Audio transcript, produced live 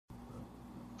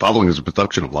Following is a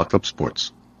production of Locked Up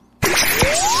Sports.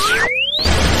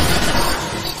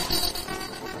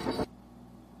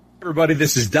 Everybody,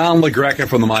 this is Don LaGreca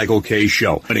from the Michael K.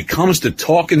 Show. When it comes to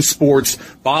talking sports,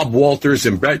 Bob Walters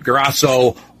and Brett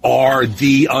Grasso are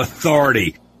the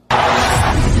authority.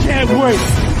 Can't wait.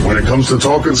 When it comes to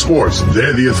talking sports,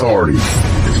 they're the authority.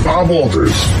 It's Bob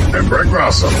Walters and Brett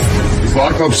Grasso. It's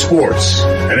Locked Up Sports,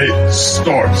 and it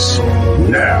starts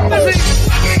now.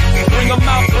 Bring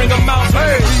them out,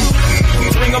 hey.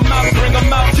 Bring them out,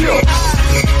 yeah.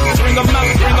 Bring them out,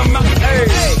 hey.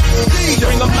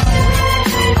 Bring them out.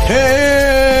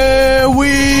 Here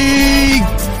we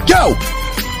go.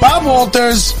 Bob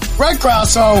Walters, Brett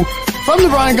Grasso, from the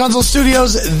Brian Gunzel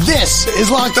Studios. This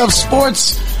is Locked Up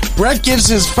Sports. Brett gives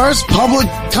his first public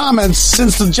comments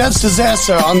since the Jets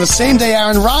disaster on the same day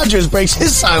Aaron Rodgers breaks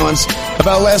his silence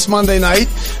about last Monday night.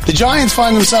 The Giants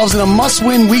find themselves in a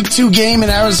must-win Week 2 game in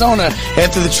Arizona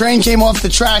after the train came off the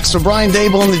tracks for Brian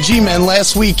Daboll and the G-Men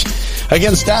last week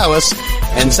against Dallas.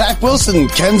 And Zack Wilson,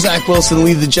 can Zack Wilson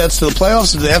lead the Jets to the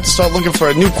playoffs? Or do they have to start looking for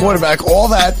a new quarterback? All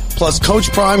that, plus Coach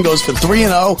Prime goes for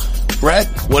 3-0. Brett,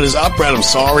 what is up, Brett? I'm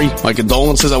sorry. My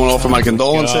condolences. I want to offer my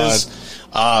condolences.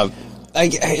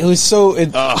 It was so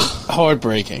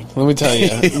heartbreaking. Let me tell you,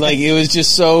 it was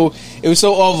just so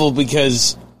awful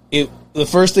because the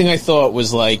first thing I thought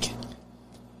was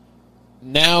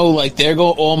now there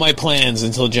go all my plans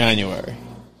until January.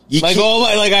 I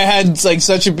had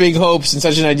such a big hopes and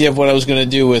such an idea of what I was going to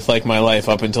do with my life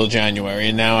up until January,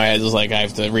 and now I have to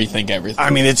rethink everything. I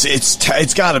mean,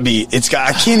 it's got to be.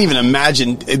 I can't even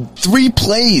imagine 3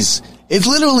 plays. It's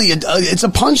literally it's a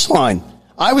punchline.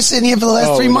 I was sitting here for the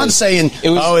last 3 months saying,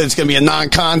 it's going to be a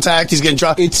non-contact. He's going to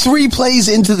drop. It's 3 plays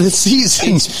into the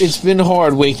season. It's been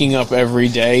hard waking up every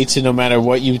day to no matter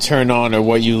what you turn on or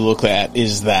what you look at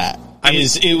is that.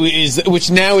 Which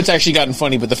now it's actually gotten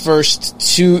funny, but the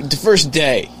first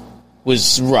day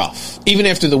was rough, even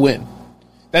after the win.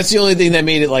 That's the only thing that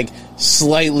made it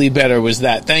slightly better was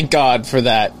that. Thank God for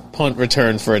that punt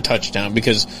return for a touchdown,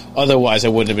 because otherwise I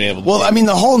wouldn't have been able to. Well, I mean,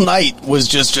 the whole night was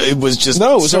just it was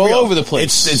all over the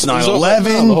place. It's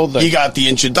 9/11. You got the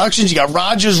introductions. You got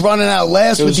Rodgers running out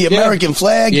last with the American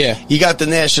flag. Yeah. You got the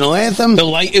national anthem. The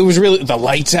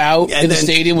lights out in the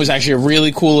stadium was actually a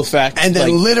really cool effect. And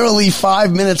then literally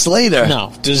 5 minutes later,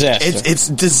 disaster. It's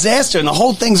disaster, and the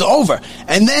whole thing's over.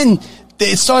 And then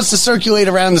it starts to circulate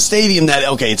around the stadium that,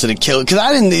 it's an Achilles.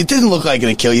 Because it didn't look like an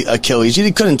Achilles.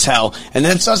 You couldn't tell. And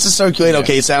then it starts to circulate,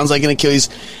 it sounds like an Achilles.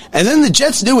 And then the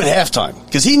Jets knew at halftime,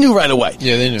 because he knew right away.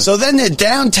 Yeah, they knew. So then they're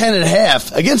down 10 at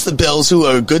half against the Bills, who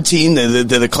are a good team. They're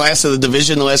the class of the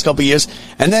division the last couple of years.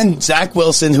 And then Zack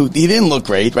Wilson, who he didn't look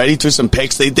great, right? He threw some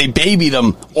picks. They babied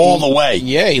him all the way.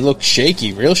 Yeah, he looked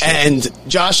shaky, real shaky. And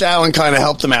Josh Allen kind of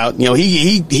helped him out.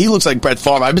 He looks like Brett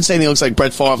Favre. I've been saying he looks like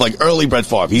Brett Favre, early Brett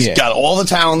Favre. He's got all the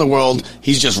talent in the world.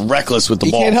 He's just reckless with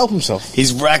the ball. He can't help himself.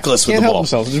 He's reckless with the ball. Can't help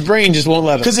himself. His brain just won't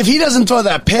let him. Because if he doesn't throw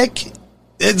that pick,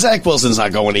 Zack Wilson's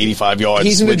not going 85 yards.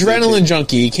 He's an adrenaline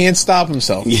junkie. He can't stop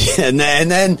himself. Yeah, and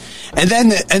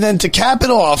then to cap it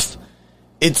off,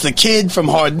 it's the kid from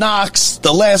Hard Knocks,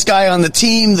 the last guy on the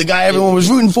team, the guy everyone was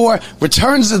rooting for,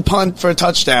 returns the punt for a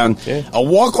touchdown, a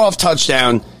walk-off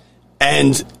touchdown,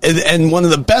 and one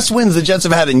of the best wins the Jets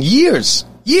have had in years.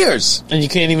 And you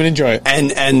can't even enjoy it.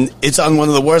 And it's on one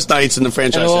of the worst nights in the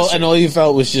franchise history. And all you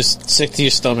felt was just sick to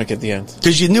your stomach at the end.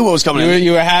 Because you knew what was coming.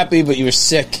 You were happy, but you were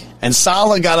sick. And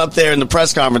Saleh got up there in the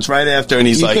press conference right after, and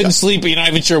you couldn't sleep, but you're not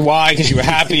even sure why, because you were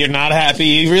happy or not happy.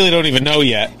 You really don't even know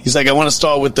yet. He's like, I want to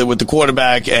start with the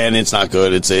quarterback, and it's not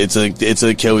good. It's an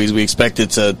Achilles. We expect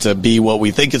it to be what we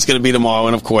think it's going to be tomorrow,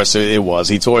 and of course it was.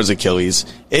 He tore his Achilles.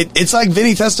 It's like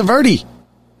Vinny Testaverde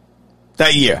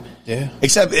that year. Yeah.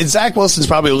 Except Zack Wilson's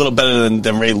probably a little better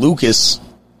than Ray Lucas,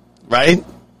 right?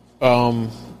 I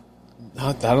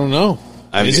don't know.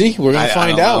 Is he? We're going to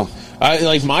find out.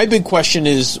 My big question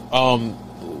is,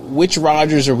 which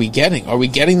Rodgers are we getting? Are we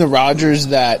getting the Rodgers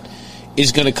that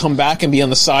is going to come back and be on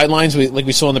the sidelines like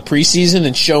we saw in the preseason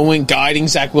and guiding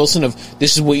Zack Wilson of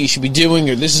this is what you should be doing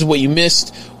or this is what you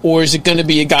missed? Or is it going to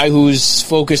be a guy who's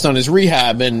focused on his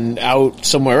rehab and out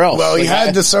somewhere else? Well, he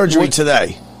had the surgery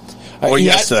today. Or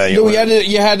yesterday. You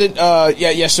had it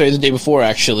yesterday, the day before,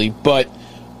 actually. But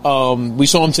we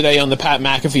saw him today on the Pat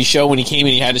McAfee show when he came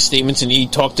in. He had his statements, and he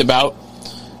talked about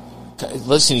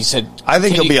Listen, he said... I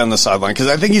think he'll be on the sideline because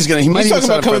I think he's going to... He might even talking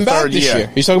about coming back this year.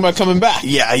 He's talking about coming back.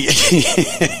 Yeah.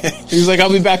 He's like,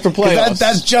 I'll be back for playoffs.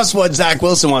 That's just what Zack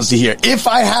Wilson wants to hear. If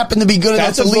I happen to be good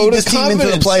enough to lead this team into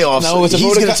the playoffs,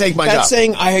 he's going to take my job. That's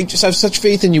saying, I just have such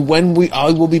faith in you.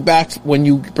 I will be back when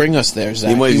you bring us there,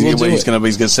 Zach. He's going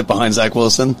to sit behind Zack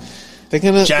Wilson. They're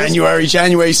gonna January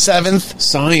 7th.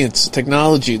 Science,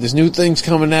 technology. There's new things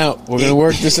coming out. We're gonna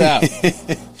work this out.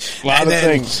 A lot of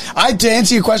things. To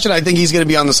answer your question, I think he's going to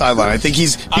be on the sideline. I think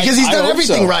he's done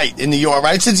everything right in New York,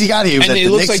 right since he got here. And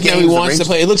it looks like now he wants to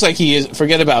play. It looks like he is.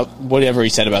 Forget about whatever he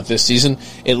said about this season.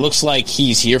 It looks like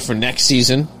he's here for next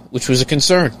season, which was a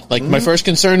concern. Like my first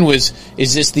concern was,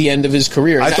 is this the end of his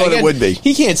career? I thought it would be.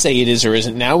 He can't say it is or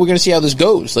isn't. Now we're going to see how this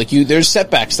goes. Like there's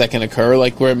setbacks that can occur,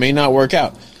 like where it may not work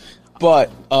out.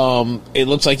 But it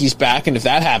looks like he's back, and if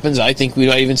that happens, I think we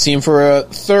might even see him for a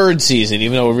third season,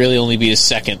 even though it would really only be his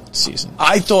second season.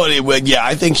 I thought it would, yeah.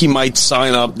 I think he might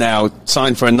sign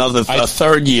for another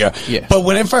third year. Yeah. But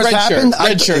when it first happened,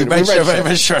 red shirt.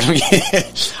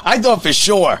 I thought for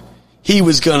sure he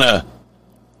was gonna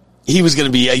be,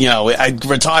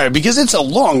 retire, because it's a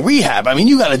long rehab. I mean,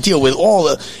 you got to deal with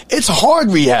it's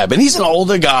hard rehab, and he's an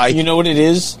older guy. You know what it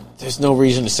is? There's no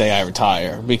reason to say I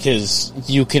retire, because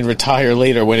you can retire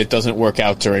later when it doesn't work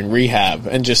out during rehab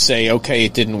and just say, okay,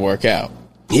 it didn't work out.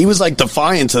 He was like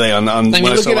defiant today on I mean,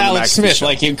 look at Alex Smith.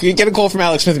 Like, you get a call from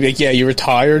Alex Smith and be like, yeah, you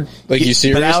retired? Like, you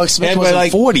serious? But Alex Smith was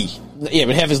like 40. Yeah,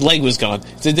 but half his leg was gone.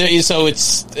 So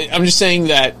I'm just saying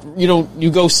that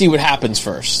you go see what happens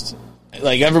first.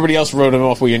 Like, everybody else wrote him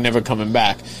off where you're never coming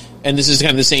back. And this is kind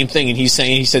of the same thing. And he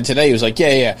said today, he was like,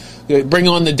 yeah, bring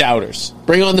on the doubters.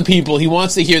 Bring on the people. He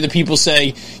wants to hear the people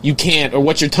say, you can't, or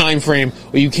what's your time frame,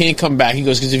 or you can't come back. He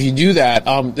goes, because if you do that,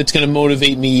 it's going to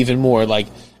motivate me even more. Like,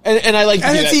 and I like to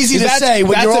do that. And it's easy to say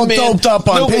when you're all doped up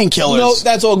on painkillers. No,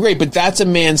 that's all great, but that's a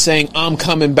man saying, I'm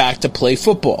coming back to play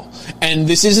football. And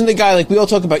this isn't the guy, like we all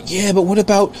talk about, yeah, but what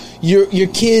about your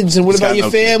kids, and what about your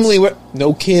family?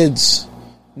 No kids.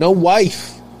 No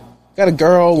wife. Got a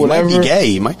girl, whatever.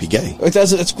 He might be gay.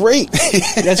 That's great.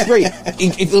 That's great.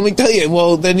 Let me tell you.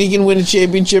 Well, then he can win a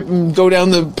championship and go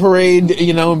down the parade,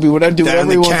 and be whatever. Do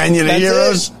whatever he wants. Down the Canyon of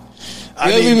Heroes.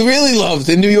 We really loved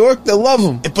in New York. They'll love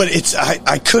him. But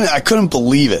I couldn't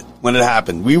believe it when it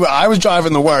happened. I was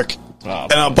driving to work,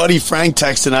 and our buddy Frank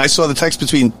texted, and I saw the text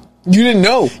between. You didn't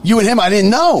know. You and him, I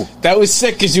didn't know. That was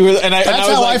sick because you were. That's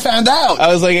how I found out.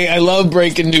 I was like, I love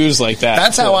breaking news like that.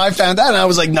 That's how I found out. And I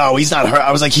was like, no, he's not hurt.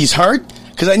 I was like, he's hurt?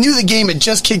 Because I knew the game had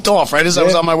just kicked off right as I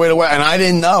was on my way to work, and I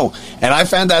didn't know. And I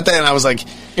found out that, and I was like,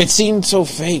 it seemed so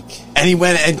fake. And he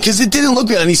went, because it didn't look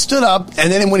real. And he stood up,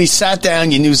 and then when he sat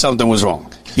down, you knew something was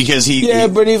wrong because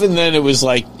but even then, it was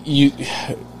like you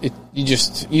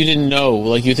didn't know.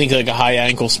 Like you think like a high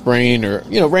ankle sprain or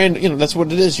that's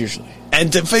what it is usually. And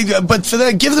give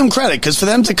them credit, because for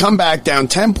them to come back down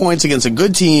 10 points against a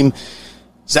good team,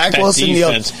 Zack Wilson,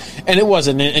 defense, and it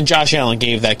wasn't. And Josh Allen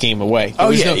gave that game away.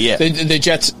 The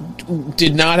Jets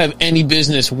did not have any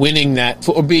business winning that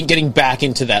or getting back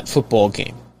into that football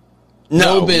game.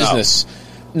 No business. No.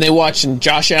 And they watched, and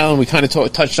Josh Allen. We kind of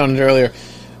touched on it earlier.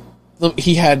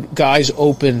 He had guys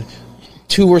open.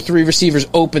 2 or 3 receivers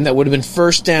open that would have been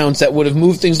first downs, that would have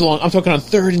moved things along. I'm talking on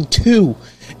 3rd and 2.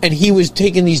 And he was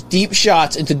taking these deep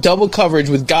shots into double coverage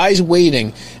with guys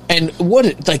waiting. And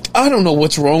I don't know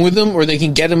what's wrong with him, or they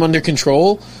can get him under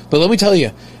control. But let me tell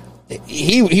you,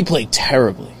 he played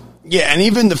terribly. Yeah, and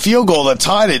even the field goal that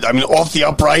tied it, I mean, off the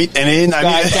upright and in.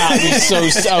 I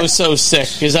was so sick,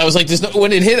 because I was like,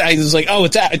 when it hit, I was like, oh,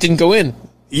 it didn't go in.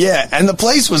 Yeah, and the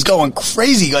place was going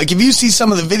crazy. Like, if you see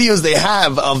some of the videos they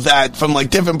have of that from, like,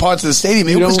 different parts of the stadium,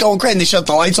 it was going crazy. They shut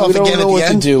the lights off again at the end. We don't know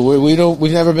what to do.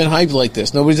 We've never been hyped like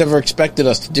this. Nobody's ever expected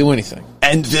us to do anything.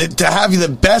 And to have the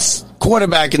best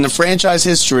quarterback in the franchise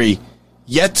history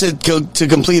yet to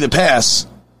complete a pass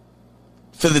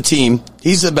for the team,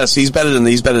 he's the best. He's better than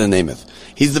Namath.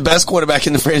 He's the best quarterback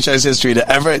in the franchise history to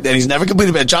ever, and he's never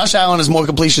completed a pass. Josh Allen has more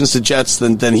completions to Jets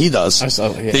than he does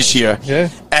this year. Yeah.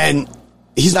 And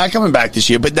he's not coming back this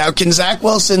year. But now, is Zack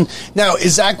Wilson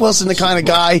the kind of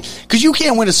guy? Because you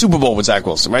can't win a Super Bowl with Zack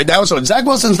Wilson, right? Now, so Zack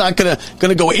Wilson's not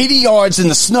gonna go 80 yards in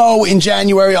the snow in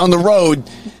January on the road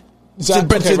to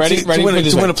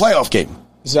win a playoff game.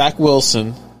 Zack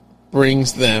Wilson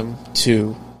brings them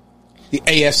to the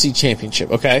AFC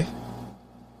Championship. Okay.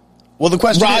 Well, the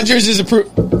question Rodgers is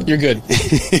approved. You're good.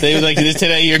 They were like,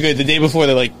 today you're good. The day before,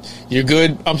 they're like, you're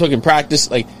good. I'm talking practice.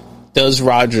 Like, does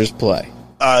Rodgers play?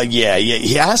 Yeah,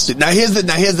 he has to. Now here's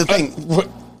the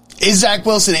thing. Is Zack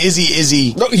Wilson? Is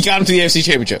he? No, he got him to the AFC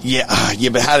Championship. Yeah,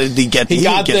 but how did he get? He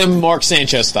got them Mark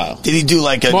Sanchez style. Did he do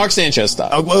like a Mark Sanchez style?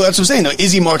 Oh, well, that's what I'm saying. Though,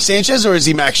 is he Mark Sanchez or is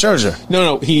he Max Scherzer?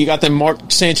 No, he got them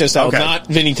Mark Sanchez style, not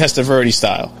Vinny Testaverde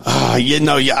style.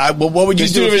 What would you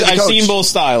do? I've seen both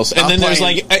styles, and then there's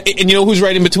and you know who's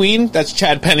right in between? That's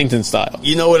Chad Pennington style.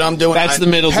 You know what I'm doing? That's the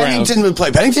middle ground. Pennington would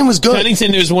play. Pennington was good.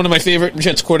 Pennington is one of my favorite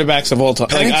Jets quarterbacks of all time.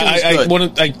 Pennington was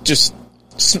good. I just.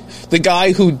 The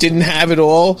guy who didn't have it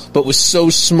all, but was so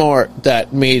smart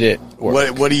that made it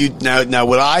work. What do you now?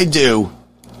 What I do,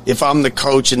 if I'm the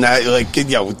coach and that, like,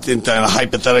 in a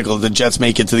hypothetical, the Jets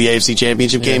make it to the AFC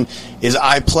Championship game, is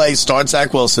I start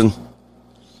Zack Wilson.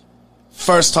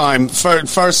 First sign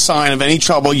of any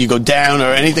trouble, you go down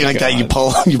or anything like that, you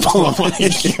pull. Oh my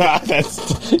God,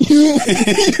 that's you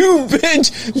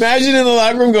bitch! Imagine in the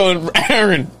locker room going,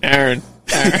 Aaron.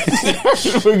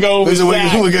 We're going with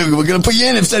Zack. We're going to put you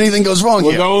in if anything goes wrong.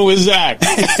 We're going with Zack.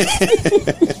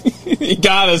 He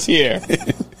got us here.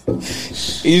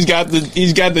 He's got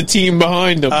the team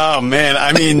behind him. Oh man,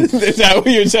 I mean, is that what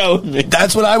you're telling me?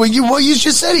 That's what I would. You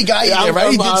just said he got you there,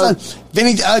 right? He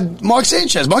did Mark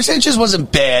Sanchez. Mark Sanchez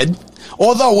wasn't bad,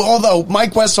 although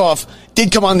Mike Westhoff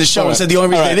did come on the show and said the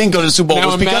only reason they didn't go to the Super Bowl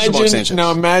was because of Mark Sanchez.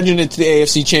 Now imagine it's the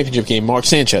AFC Championship game. Mark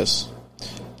Sanchez.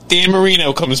 Dan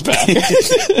Marino comes back. and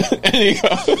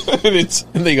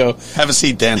they go, have a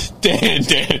seat, Dan.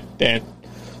 Dan.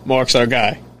 Mark's our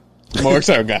guy.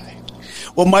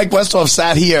 Well, Mike Westhoff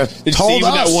sat here, told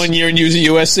us that 1 year in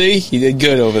USC, he did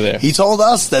good over there. He told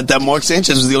us that Mark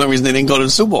Sanchez was the only reason they didn't go to the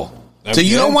Super Bowl. Okay. So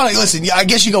you don't want to listen. I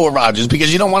guess you go with Rodgers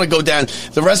because you don't want to go down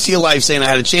the rest of your life saying I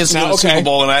had a chance to go to the Super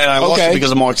Bowl and I lost it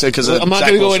because of Mark. I'm not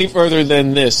going to go any further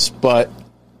than this, but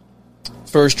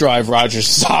first drive, Rodgers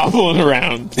is hobbling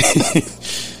around.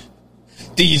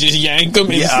 Do you just yank him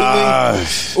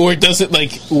instantly? Or does it,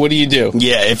 like, what do you do?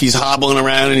 Yeah, if he's hobbling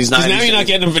around and he's not... Because now you're not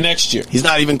getting him for next year. He's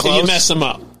not even close. You mess him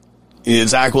up. Yeah,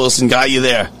 Zack Wilson got you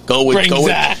there. Go with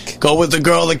the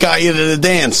girl that got you to the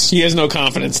dance. He has no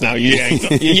confidence now. You yanked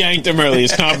him. You yanked him early.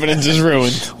 His confidence is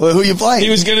ruined. Well, who you playing? He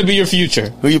was going to be your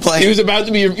future. Who you playing? He was about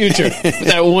to be your future.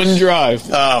 That one drive.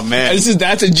 Oh man,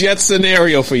 that's a Jets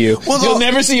scenario for you. Well, you'll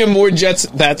never see a more Jets.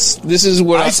 This is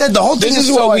what I said. The whole thing is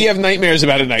what we have nightmares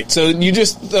about at night. So you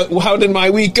just how did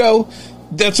my week go?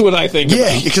 That's what I think.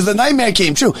 Yeah, because the nightmare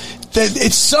came true.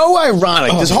 It's so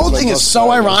ironic. This whole thing is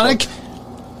so ironic.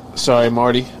 Sorry,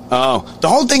 Marty. Oh, the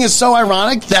whole thing is so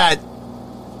ironic that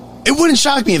it wouldn't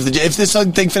shock me if this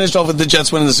thing finished off with the Jets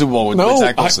winning the Super Bowl with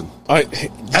Zack Wilson.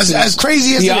 As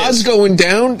crazy as the odds going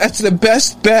down, that's the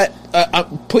best bet.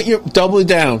 Put your double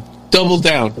down.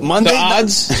 Monday, the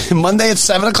odds Monday at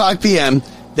 7:00 p.m.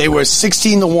 They were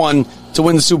 16-1 to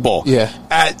win the Super Bowl. Yeah.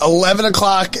 At 11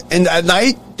 o'clock and at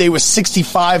night, they were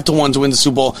 65-1 to win the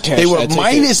Super Bowl. They were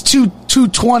minus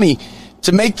 220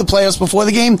 to make the playoffs before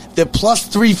the game. They're plus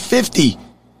 350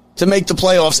 to make the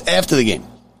playoffs after the game.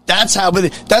 That's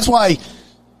why.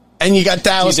 And you got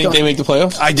Dallas. Do you think they make the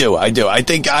playoffs? I do. I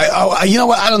think. You know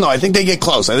what? I don't know. I think they get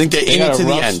close. I think they're in it to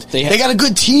the end. They got a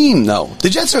good team, though.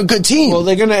 The Jets are a good team. Well,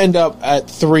 they're going to end up at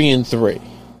 3-3.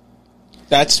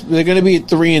 They're going to be at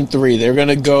 3-3. They're going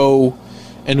to go.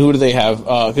 And who do they have?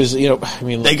 Because they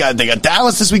got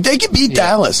Dallas this week. They can beat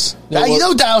Dallas.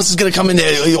 Dallas is going to come in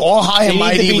there all high and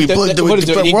mighty. We put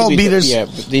the world beaters. Yeah,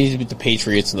 but they need to beat the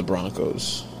Patriots and the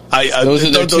Broncos. Those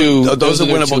are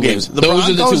winnable games. The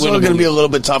Broncos are going to be a little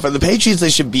bit tougher. The Patriots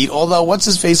they should beat. Although what's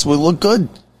his face will look good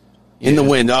in the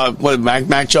win.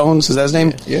 Mac Jones is that his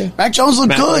name? Yeah, Mac Jones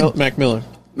looked good. Mac Miller.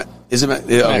 Is it?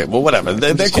 Okay, well whatever.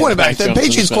 Their quarterback, the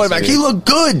Patriots quarterback, he looked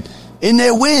good in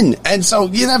their win, and so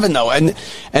you never know. And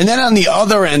then on the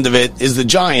other end of it is the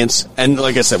Giants, and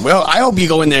like I said, well, I hope you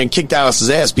go in there and kick Dallas's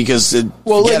ass because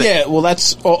well,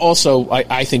 that's also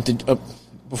I think that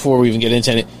before we even get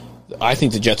into it, I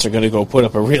think the Jets are going to go put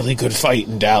up a really good fight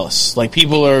in Dallas. Like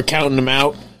people are counting them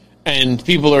out. And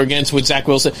people are against with Zack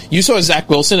Wilson. You saw Zack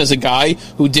Wilson as a guy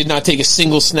who did not take a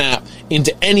single snap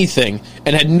into anything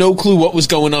and had no clue what was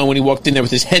going on when he walked in there with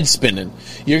his head spinning.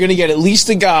 You're going to get at least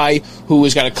a guy who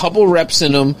has got a couple reps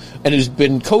in him and has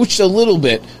been coached a little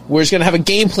bit where he's going to have a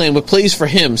game plan with plays for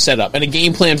him set up and a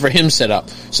game plan for him set up.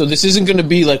 So this isn't going to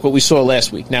be like what we saw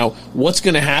last week. Now, what's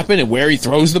going to happen and where he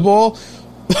throws the ball?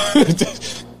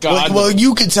 God. Well,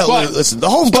 you can tell. Listen, the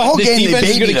whole game the defense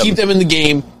is going to keep them in the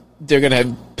game. They're going to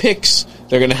have picks.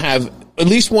 They're going to have at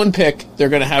least one pick. They're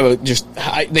going to have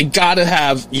they got to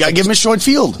have. You got to give them a short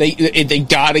field. They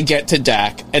got to get to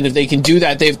Dak, and if they can do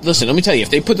that, listen. Let me tell you, if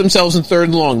they put themselves in 3rd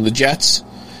and long, the Jets,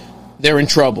 they're in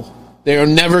trouble. They are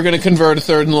never going to convert a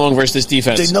 3rd and long versus this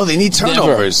defense. They need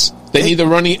turnovers. They need the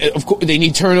running. Of course, they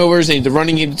need turnovers. They need the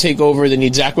running game to take over. They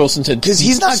need Zack Wilson to because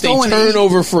he's not stay going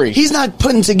turnover free. He's not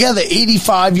putting together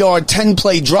 85-yard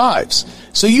 10-play drives.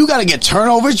 So you got to get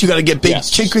turnovers. You got to get big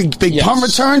punt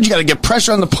returns. You got to get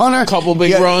pressure on the punter. Couple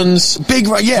big runs.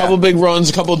 Couple big runs.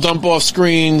 A couple dump off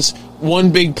screens.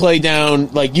 One big play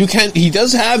down. Like you can't. He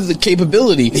does have the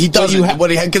capability. He doesn't. What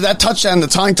he had because that touchdown, the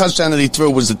tying touchdown that he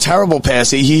threw was a terrible pass.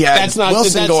 He had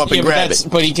Wilson go up and grab it.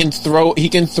 But he can throw. He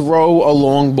can throw a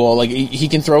long ball. Like he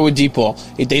can throw a deep ball.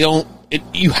 They don't.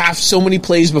 you have so many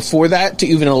plays before that to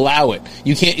even allow it.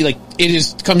 You can't,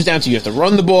 comes down to you have to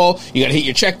run the ball, you got to hit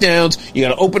your checkdowns, you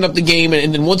got to open up the game,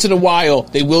 and then once in a while,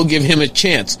 they will give him a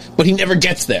chance. But he never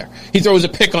gets there. He throws a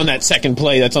pick on that second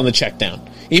play that's on the checkdown.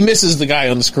 He misses the guy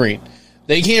on the screen.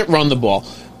 They can't run the ball.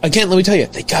 Again, let me tell you,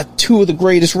 they got two of the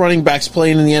greatest running backs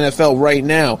playing in the NFL right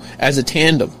now as a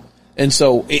tandem. And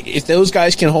so if those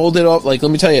guys can hold it off, let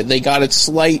me tell you, they got a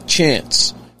slight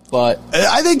chance. But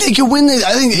I think they can win.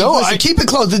 Keep it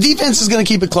close. The defense is going to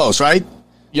keep it close, right?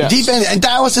 Yeah. Defense, and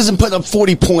Dallas isn't putting up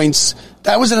 40 points.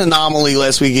 That was an anomaly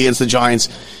last week against the Giants.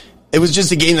 It was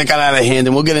just a game that got out of hand,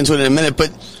 and we'll get into it in a minute.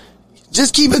 But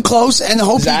just keep it close and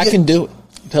hope Zach can do it.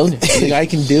 I'm telling you, the guy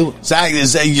can do it. Zach,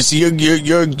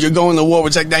 you're going to war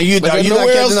with Zach. Now you're not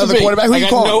getting another quarterback. Who you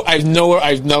calling? I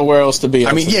have nowhere else to be.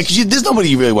 I mean, yeah, because there's nobody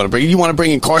you really want to bring. You want to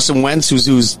bring in Carson Wentz,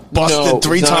 who's busted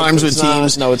three times with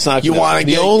teams. No, it's not. You want to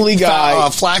get the only guy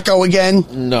Flacco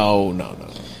again? No.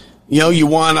 You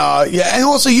want, and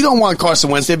also you don't want Carson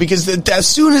Wentz there because as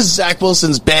soon as Zack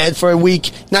Wilson's bad for a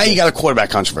week, now you got a quarterback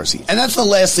controversy, and that's the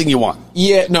last thing you want.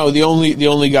 Yeah, no, the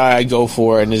only guy I go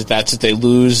for, and that's if they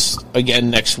lose again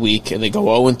next week and they go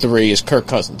 0-3, is Kirk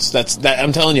Cousins. That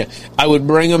I'm telling you, I would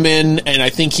bring him in, and I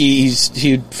think he'd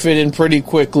fit in pretty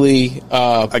quickly.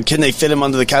 Can they fit him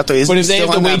under the cap? But if they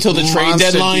have to wait till the trade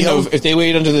deadline,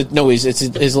 it's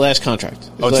his last contract.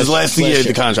 It's his last year of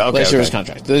the contract. Okay, last year of his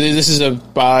contract. This is a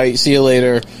bye. See you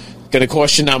later. Going to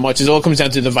cost you not much. It all comes down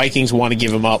to the Vikings want to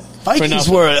give him up. Vikings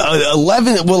were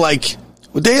 11.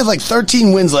 They had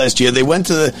 13 wins last year. They lost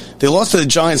to the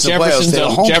Giants in the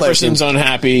playoffs. Jefferson's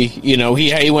unhappy.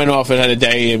 He went off and had a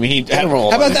day. I mean, how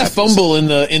about that fumble in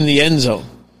the end zone?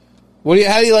 How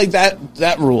do you like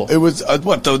that rule? It was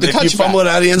if you fumble it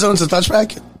out of the end zone, it's a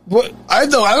touchback. What? I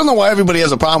don't know why everybody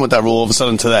has a problem with that rule all of a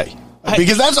sudden today.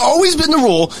 Because that's always been the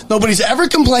rule. Nobody's ever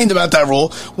complained about that rule.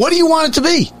 What do you want it to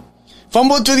be?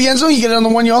 Fumble it through the end zone, you get it on the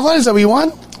 1 yard line? Is that what you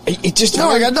want? I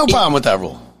got no problem with that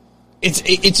rule.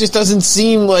 It just doesn't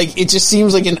seem like, it just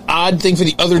seems like an odd thing for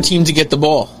the other team to get the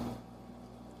ball.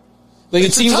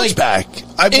 It seems like touchback.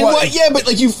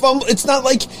 But you fumble. It's not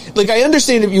like I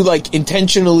understand if you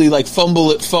intentionally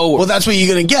fumble it forward. Well, that's what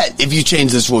you're going to get if you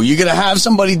change this rule. You're going to have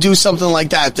somebody do something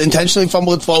like that, intentionally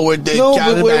fumble it forward. No,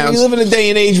 but we live in a day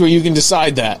and age where you can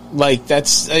decide that.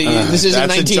 This isn't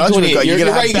 1928.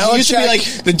 You're right. It used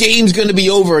to be the game's going to be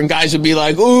over, and guys would be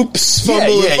like, "Oops,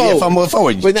 fumble it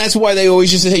forward." But that's why they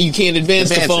always used to say you can't advance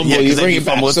the fumble. You bring it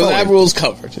back. So that rule's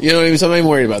covered. You know what I mean? So I'm not even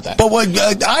worried about that. But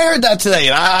I heard that today,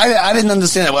 and I didn't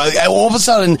understand it. Well, all of a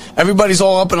sudden, everybody's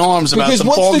all up in arms about the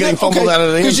ball getting fumbled out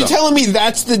of the end zone. Because you're telling me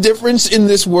that's the difference in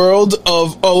this world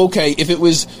of, if it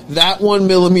was that 1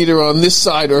 millimeter on this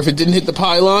side, or if it didn't hit the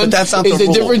pylon, but that's not the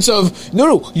rule. Difference of,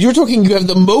 no, you're talking you have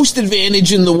the most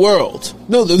advantage in the world.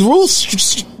 No, the rule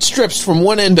strips from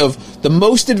one end of the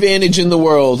most advantage in the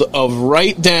world of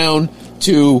right down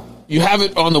to, you have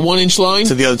it on the 1 inch line.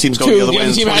 So the other team's going the other way. The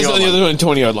other team has it on the other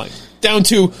 20 yard line. Down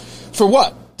to, for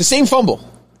what? The same fumble.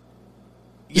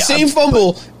 Same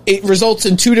fumble, it results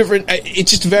in two different.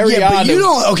 It's just very odd. But you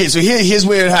don't. Okay, so here's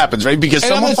where it happens, right? Because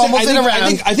someone fumbles it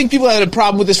around. I think people had a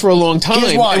problem with this for a long time,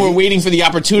 and we're waiting for the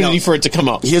opportunity for it to come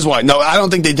up. Here's why. No, I don't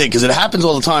think they did, because it happens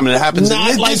all the time, and it happens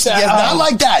not like that. Yeah, not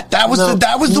like that. That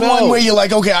was the one where you're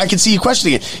like, okay, I can see you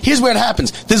questioning it. Here's where it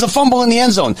happens. There's a fumble in the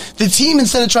end zone. The team,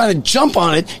 instead of trying to jump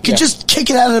on it, can just kick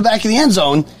it out of the back of the end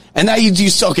zone, and now you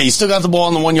still got the ball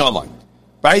on the 1 yard line.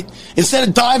 Right? Instead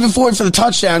of diving for it for the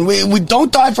touchdown, we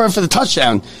don't dive for it for the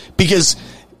touchdown, because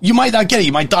you might not get it.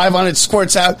 You might dive on it,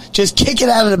 squirts out. Just kick it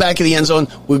out of the back of the end zone.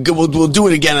 We'll do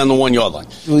it again on the 1 yard line.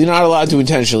 Well, you're not allowed to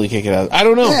intentionally kick it out. I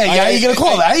don't know. Yeah, how are you going to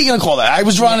call that? How are you going to call that? I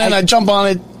was running, I jump on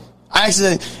it. I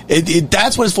accidentally.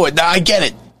 That's what it's for. Now, I get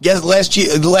it. Yes,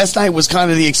 last night was kind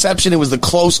of the exception. It was the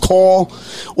close call.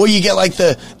 Or you get like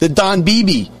the Don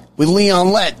Beebe with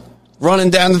Leon Lett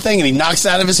running down the thing, and he knocks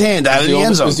out of his hand out of the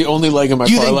end zone. It was the only leg of my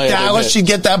parlay. Do you think Dallas should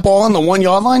get that ball on the 1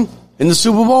 yard line in the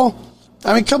Super Bowl?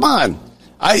 I mean, come on.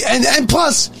 And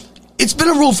plus, it's been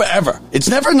a rule forever. It's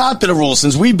never not been a rule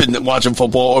since we've been watching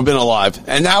football or been alive.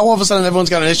 And now all of a sudden everyone's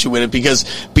got an issue with it because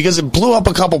it blew up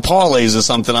a couple parlays or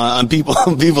something on people's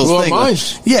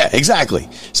things. Yeah, exactly.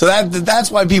 So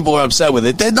that's why people are upset with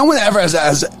it. No one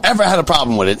has ever had a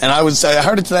problem with it. And I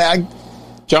heard it today.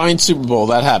 Giants Super Bowl,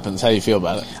 that happens. How do you feel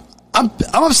about it? I'm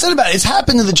upset about it. It's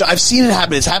happened I've seen it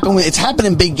happen. It's happened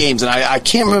in big games, and I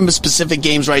can't remember specific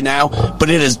games right now, but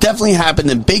it has definitely happened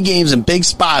in big games and big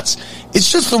spots. It's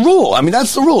just the rule. I mean,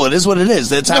 that's the rule. It is what it is.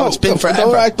 That's how it's been forever.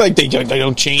 Don't act like they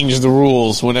don't change the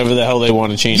rules whenever the hell they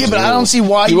want to change. Yeah, but I don't see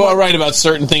why you are right about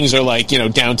certain things are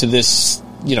down to this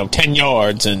 10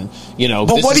 yards and,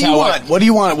 But what do you want? What do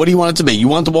you want? What do you want it to be? You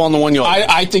want the ball on the 1 yard?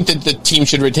 I think that the team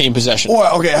should retain possession. Or,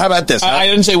 okay, how about this? I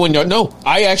didn't say 1 yard. No,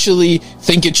 I actually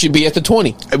think it should be at the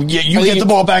 20. Yeah, you get the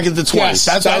ball back at the 20. Yes,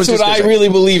 that's what I really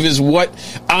believe is what,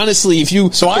 honestly, if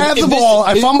you... So I have the ball,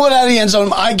 I fumble it out of the end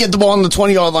zone, I get the ball on the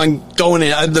 20-yard line going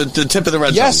in, the tip of the red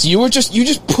zone. Yes, you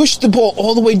just pushed the ball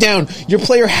all the way down. Your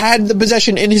player had the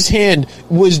possession in his hand,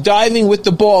 was diving with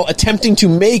the ball, attempting to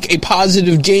make a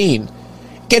positive gain.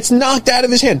 Gets knocked out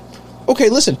of his hand. Okay,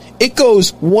 listen, it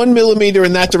goes 1 millimeter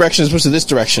in that direction as opposed to this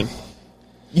direction.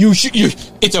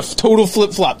 It's a total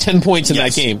flip-flop, 10 points in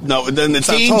that game. No, then it's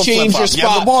game not change your spot. You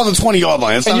have the ball on the 20-yard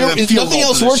line. It's nothing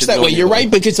else works that way. You're right,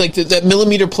 because like that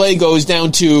millimeter play goes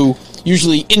down to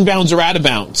usually inbounds or out of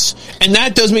bounds, and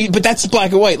that does make. But that's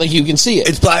black and white, like you can see it.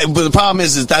 It's black, but the problem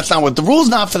is that's not what the rule's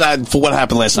not for that. For what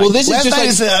happened last night. Well, this is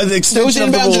just like an extension those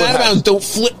of the inbounds rule and out of bounds don't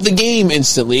flip the game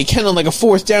instantly. It can on like a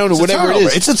fourth down or whatever it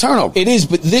is. It's a turnover. It is,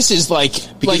 but this is like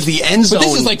the end zone. But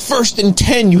this is like 1st and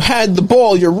 10. You had the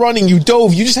ball. You're running. You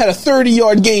dove. You just had a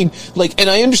 30-yard gain. And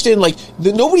I understand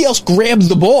nobody else grabbed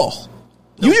the ball.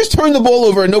 You just turned the ball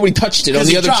over and nobody touched it on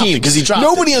the other team. Because he dropped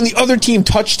Nobody on the other team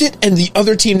touched it, and the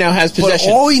other team now has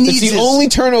possession. But all he needs it's the only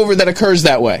turnover that occurs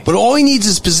that way. But all he needs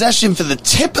is possession for the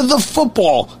tip of the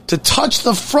football to touch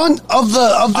the front of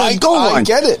the goal line. I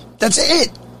get it. That's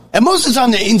it. And most of the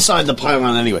time, they're inside the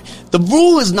pylon anyway. The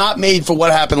rule is not made for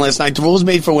what happened last night. The rule is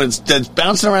made for when it's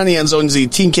bouncing around the end zone, the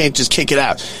team can't just kick it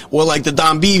out. Or like the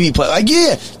Don Beebe play. Like,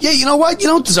 yeah, you know what? You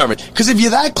don't deserve it. Because if you're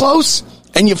that close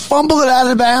and you fumble it out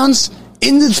of bounds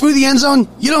through the end zone,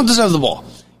 you don't deserve the ball.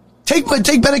 Take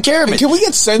better care of it. Can we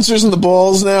get sensors in the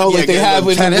balls now, like they have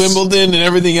in Wimbledon and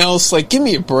everything else? Like, give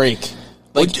me a break.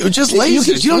 Like, just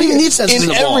lasers. You don't even need sensors in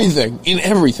the ball. In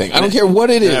everything. I don't care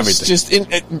what it is. Everything. Just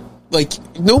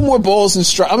no more balls and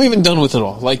strikes. I'm even done with it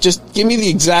all. Like, just give me the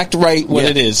exact right what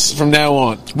it is from now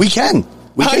on. We can.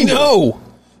 I know.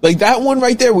 Like, that one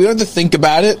right there, we don't have to think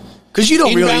about it. Because you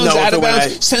don't really know out of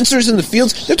bounds, sensors in the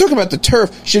fields. They're talking about the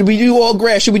turf. Should we do all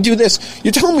grass? Should we do this?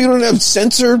 You're telling me you don't have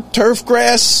sensor turf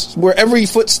grass where every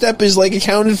footstep is like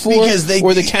accounted for,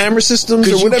 or the camera systems,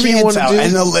 or whatever you want to do.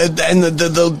 And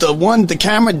the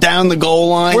camera down the goal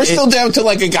line. We're still down to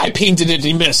like a guy painted it and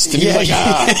he missed. And like,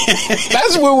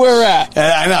 that's where we're at.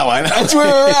 I know. That's where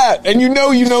we're at. And you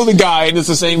know the guy, and it's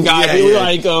the same guy.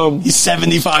 He's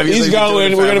 75. He's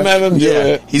going. We're gonna have him do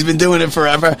it. He's been doing it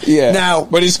forever. Yeah. Now,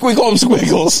 but he's squiggles. All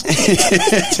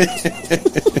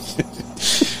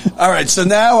right, so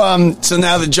now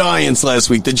the Giants last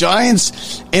week. The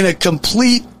Giants in a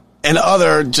complete and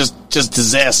utter just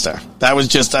disaster. That was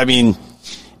just,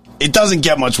 it doesn't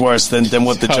get much worse than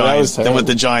what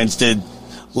the Giants did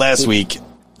last week.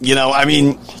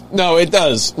 No, it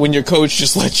does when your coach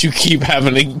just lets you keep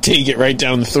having to take it right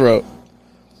down the throat.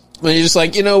 When you're just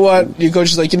like, you know what? Your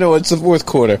coach is like, it's the fourth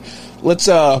quarter. Let's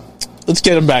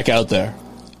get him back out there.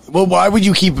 Well, why would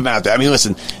you keep them out there?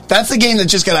 Listen, that's the game that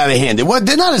just got out of hand.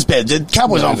 They're not as bad. The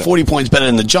Cowboys are 40 points better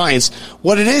than the Giants.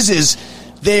 What it is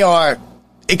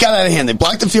it got out of hand. They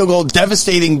blocked the field goal,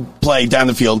 devastating play down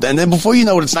the field, and then before you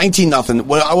know it, it's 19-0.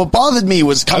 What bothered me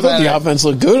was... I thought the offense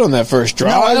looked good on that first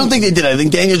drive. No, I don't think they did. I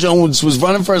think Daniel Jones was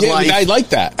running for his life. I like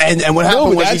that. And what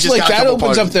happened was he just got that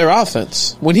opens up their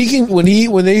offense. When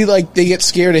they get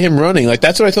scared of him running, like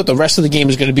that's what I thought the rest of the game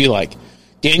is going to be like.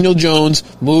 Daniel Jones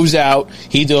moves out.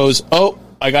 He goes,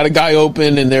 I got a guy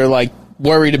open, and they're like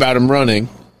worried about him running,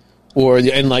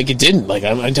 it didn't. Like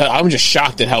I'm just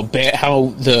shocked at how bad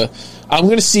I'm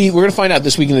going to see. We're going to find out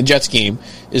this week in the Jets game.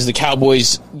 Is the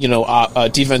Cowboys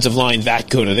defensive line that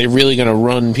good? Are they really going to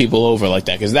run people over like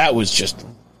that? Because that was just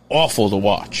awful to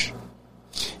watch.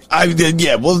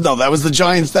 That was the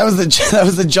Giants. That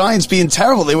was the Giants being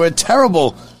terrible. They were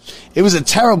terrible. It was a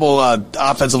terrible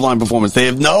offensive line performance. They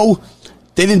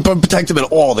didn't protect him at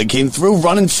all. They came through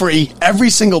running free every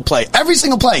single play. Every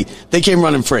single play, they came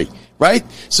running free, right?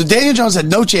 So Daniel Jones had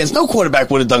no chance. No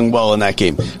quarterback would have done well in that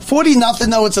game.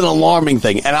 40-0, though, it's an alarming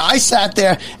thing. And I sat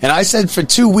there and I said for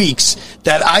 2 weeks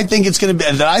that I think it's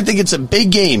a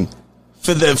big game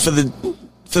for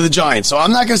the Giants. So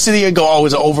I'm not going to sit here and go,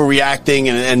 it's overreacting,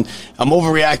 and I'm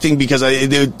overreacting because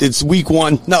it's week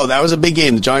 1. No, that was a big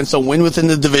game. The Giants don't win within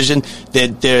the division. They're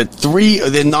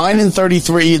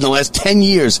 9-33 in the last 10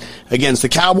 years against the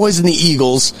Cowboys and the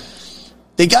Eagles.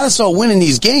 They got to start winning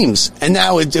these games. And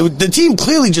now the team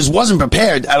clearly just wasn't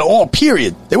prepared at all,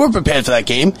 period. They weren't prepared for that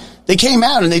game. They came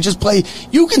out and they just play.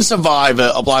 You can survive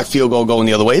a blocked field goal going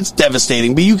the other way. It's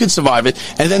devastating, but you can survive it.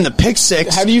 And then the pick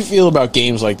six. How do you feel about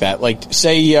games like that? Like,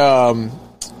 say the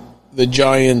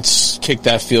Giants kick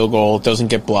that field goal, it doesn't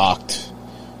get blocked,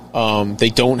 They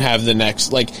don't have the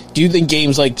next. Like, do you think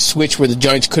games like switch where the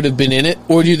Giants could have been in it,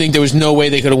 or do you think there was no way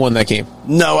they could have won that game?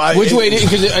 No, which way?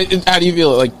 Because how do you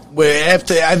feel? Like,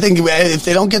 I think if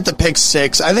they don't get the pick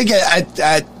six, I think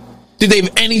did they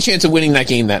have any chance of winning that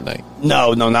game that night?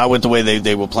 No, not with the way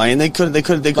they were playing. They could. Like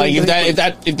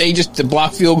if they just the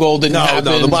block field goal didn't happen.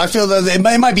 No, the block field they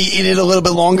might be in it a little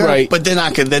bit longer, right? But they're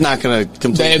not going to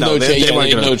complete. They have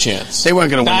no chance. They weren't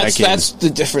going to win that game. That's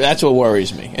the difference. That's what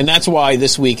worries me, and that's why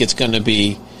this week it's going to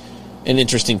be an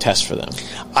interesting test for them.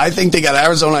 I think they got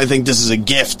Arizona. I think this is a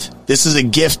gift. This is a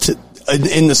gift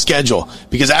in the schedule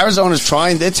because Arizona's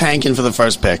trying. They're tanking for the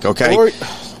first pick. Okay,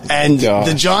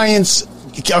 the Giants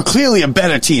are clearly a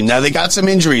better team. Now, they got some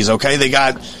injuries, okay? They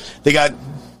got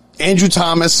Andrew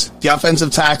Thomas, the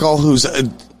offensive tackle, who's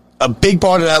a big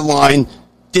part of that line,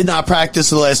 did not practice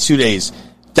the last 2 days.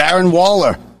 Darren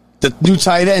Waller, the new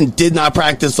tight end, did not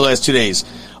practice the last 2 days.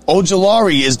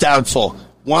 Ojulari is doubtful.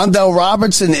 Wan'Dale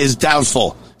Robertson is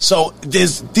doubtful. So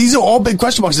these are all big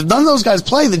question marks. If none of those guys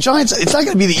play, the Giants, it's not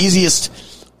going to be the easiest.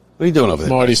 What are you doing over there?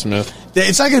 Marty Smith.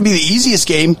 It's not going to be the easiest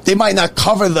game. They might not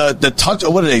cover the touch.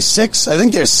 What are they, 6? I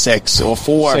think they're 6 or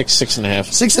 4. 6.5.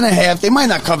 6.5. They might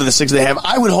not cover the 6.5.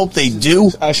 I would hope they do.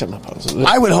 I'm not positive.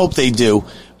 I would hope they do.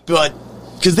 But,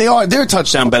 because they're a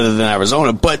touchdown better than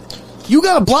Arizona. But you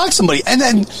got to block somebody. And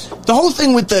then the whole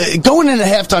thing with going into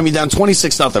halftime, you're down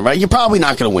 26-0, right? You're probably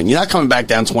not going to win. You're not coming back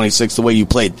down 26 the way you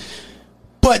played.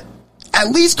 But at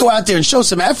least go out there and show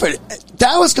some effort.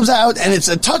 Dallas comes out, and it's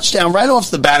a touchdown right off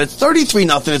the bat. It's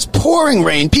 33-0. It's pouring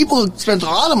rain. People spent a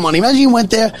lot of money. Imagine you went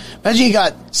there. Imagine you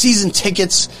got season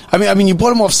tickets. I mean, you bought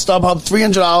them off StubHub,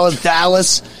 $300,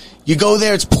 Dallas. You go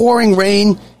there, it's pouring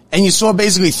rain, and you saw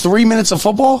basically 3 minutes of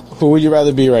football? Who would you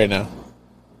rather be right now?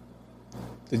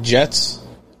 The Jets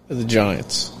or the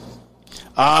Giants?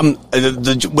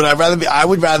 Would I rather be? I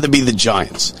would rather be the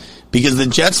Giants because the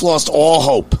Jets lost all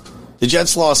hope. The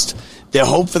Jets lost their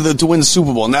hope to win the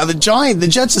Super Bowl. Now, the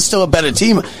Jets are still a better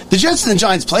team. The Jets and the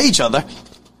Giants play each other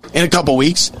in a couple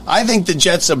weeks. I think the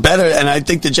Jets are better, and I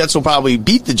think the Jets will probably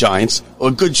beat the Giants, or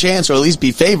a good chance, or at least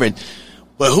be favored.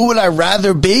 But who would I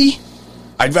rather be?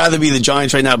 I'd rather be the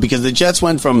Giants right now because the Jets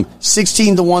went from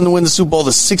 16-1 to win the Super Bowl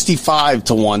to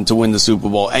 65-1 to win the Super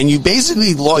Bowl, and you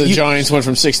basically lost. The Giants went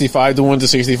from 65-1 to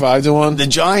 65-1. The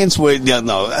Giants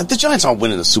the Giants aren't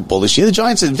winning the Super Bowl this year. The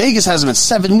Giants in Vegas has them at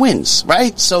 7 wins,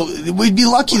 right? So we'd be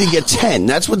lucky to get 10.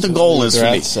 That's what the goal is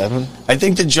for me. 7. I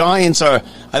think the Giants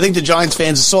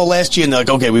fans saw last year and they're like,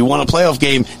 okay, we won a playoff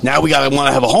game. Now we want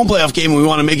to have a home playoff game and we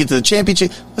want to make it to the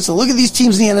championship. Listen, look at these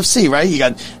teams in the NFC, right? You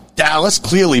got Dallas,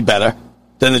 clearly better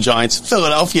than the Giants.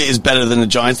 Philadelphia is better than the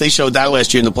Giants. They showed that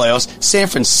last year in the playoffs. San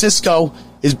Francisco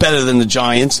is better than the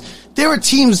Giants. There are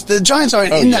teams, the Giants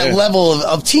aren't in that level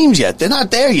of teams yet. They're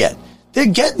not there yet. They're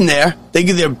getting there.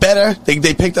 They're better.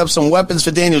 They picked up some weapons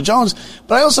for Daniel Jones,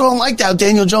 but I also don't like how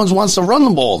Daniel Jones wants to run the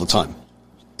ball all the time.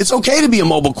 It's okay to be a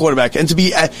mobile quarterback and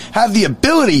to have the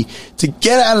ability to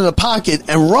get out of the pocket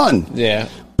and run. Yeah.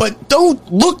 But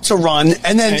don't look to run,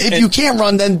 and then if you can't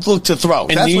run, then look to throw.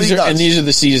 That's what he does. And these are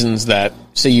the seasons that,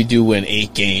 say you do win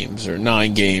 8 games or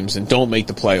 9 games and don't make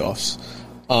the playoffs.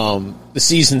 The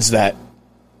seasons that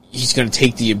he's going to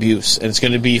take the abuse, and it's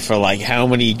going to be for like how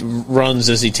many runs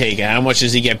does he take, and how much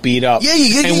does he get beat up? Yeah,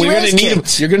 you're going to need him.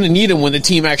 You're going to need him when the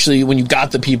team when you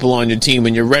got the people on your team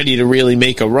and you're ready to really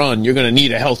make a run. You're going to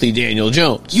need a healthy Daniel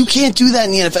Jones. You can't do that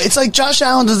in the NFL. It's like Josh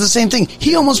Allen does the same thing.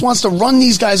 He almost wants to run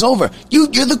these guys over. You're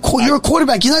a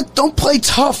quarterback. Don't play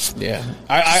tough. Yeah,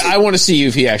 I want to see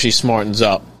if he actually smartens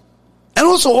up. And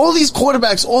also, all these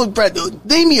quarterbacks, Brett,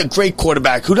 name me a great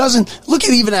quarterback who doesn't look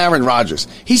at even Aaron Rodgers.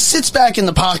 He sits back in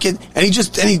the pocket and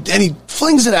he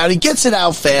flings it out. He gets it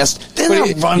out fast. They're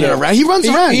not running around. He runs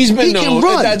around. He can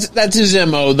run. That's his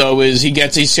MO though. Is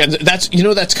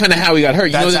that's kind of how he got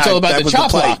hurt. That's all about the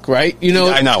chop block, right?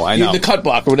 I know the cut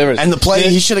block or whatever. And the play,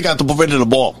 he should have got rid of the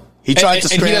ball. He tried to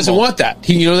scramble. And he doesn't want that.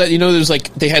 There's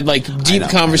they had deep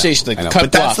conversations, cut block.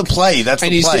 But that's the play. That's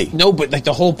the play. But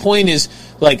the whole point is,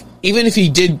 even if he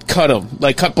did cut him,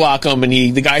 cut block him, and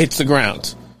the guy hits the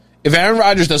ground, if Aaron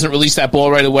Rodgers doesn't release that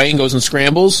ball right away and goes and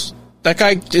scrambles, that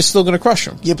guy is still going to crush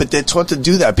him. Yeah, but they're taught to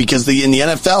do that because in the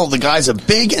NFL, the guys are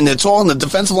big and they're tall, and the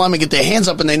defensive linemen get their hands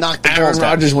up and they knock the balls down. Aaron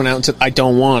Rodgers went out and said, I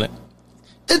don't want it.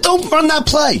 Then don't run that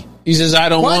play. He says, I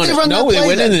don't want it. No, they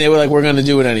went in and they were like, we're going to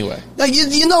do it anyway.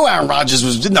 Now, Aaron Rodgers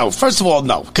first of all,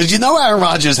 no. Because Aaron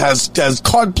Rodgers has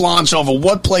carte blanche over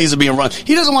what plays are being run.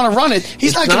 He doesn't want to run it.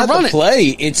 He's not going to run it. It's not the play.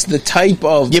 It's the type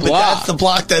of block. But that's the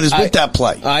block that is with that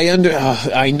play.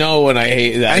 I know, and I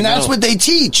hate that. And that's what they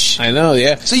teach. I know,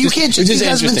 yeah. So you can't just, he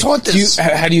hasn't been taught this.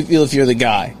 How do you feel if you're the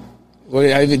guy? What do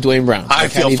you think, Dwayne Brown? I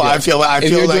feel like I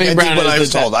did what I was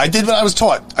told. I did what I was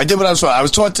taught. I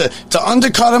was taught to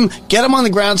undercut him, get him on the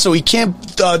ground so he can't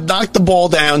knock the ball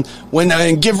down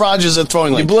and give Rodgers a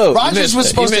throwing lane. You blew. Rodgers was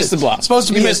supposed to miss the block.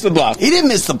 He missed the block. He didn't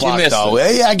miss the block though.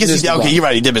 Yeah, I guess you're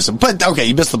right. He did miss him, but okay,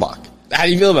 he missed the block. How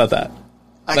do you feel about that?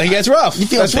 That's rough. You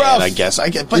feel that's bad, rough. I guess.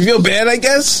 You feel bad, I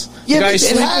guess. Yeah, but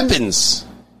it happens.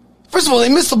 First of all, they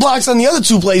missed the blocks on the other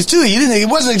two plays too. He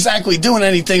wasn't exactly doing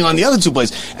anything on the other two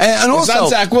plays, and also it's not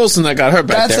Zack Wilson that got hurt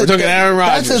back there. We're talking Aaron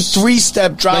Rodgers. That's a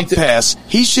 3-step drop pass.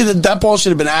 That ball should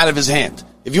have been out of his hand.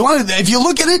 If you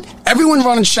look at it, everyone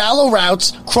running shallow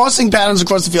routes, crossing patterns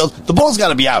across the field, the ball's got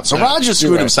to be out. So Rodgers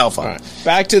screwed himself up. Right.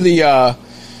 Back to the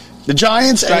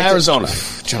Giants and Arizona.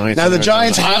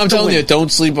 Giants. I'm telling you, don't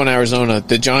sleep on Arizona.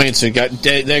 The Giants they're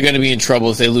going to be in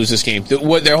trouble if they lose this game.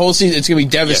 Their whole season, it's going to be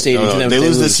devastating for them. They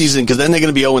lose this season because then they're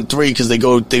going to be 0-3 because they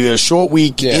go a short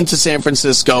week into San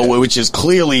Francisco, which is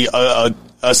clearly a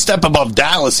step above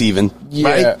Dallas, even.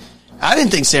 Right? I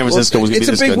didn't think San Francisco was going to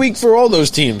be this good. It's a big week for all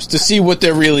those teams to see what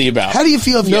they're really about. How do you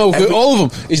feel? All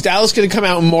of them. Is Dallas going to come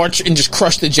out and march and just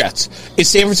crush the Jets? Is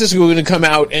San Francisco going to come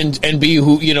out and be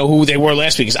who they were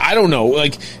last week? I don't know.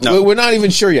 We're not even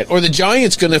sure yet. Or the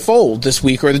Giants going to fold this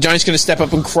week? Or the Giants going to step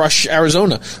up and crush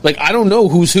Arizona? I don't know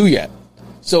who's who yet.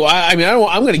 So I'm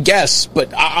going to guess,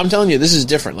 but I'm telling you, this is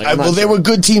different. There were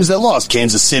good teams that lost.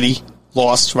 Kansas City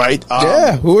lost, right?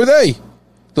 Who are they?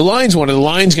 The Lions won. The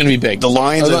Lions going to be big. The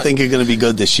Lions, I think, are going to be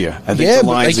good this year. I think the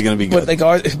Lions are going to be good.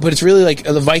 But it's really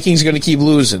the Vikings are going to keep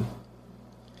losing.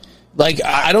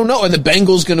 I don't know. Are the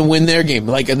Bengals going to win their game?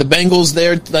 Are the Bengals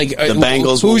there? The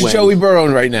Bengals will win. Who's Joey Burrow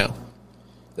right now?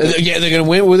 They're going to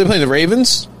win. Were they playing the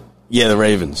Ravens? Yeah, the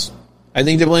Ravens. I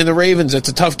think they're playing the Ravens. That's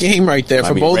a tough game right there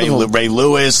for both of them. Ray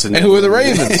Lewis. And who are the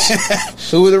Ravens?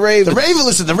 Who are the Ravens?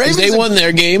 The Ravens. They won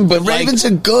their game, but the Ravens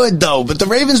are good, though. But the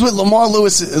Ravens with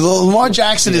Lamar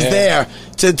Jackson is there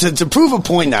to prove a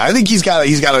point now. I think he's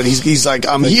like,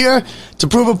 I'm here to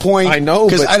prove a point. I know.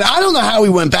 Because I don't know how he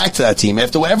went back to that team.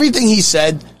 After everything he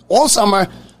said all summer,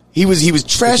 he was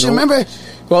trash. Remember?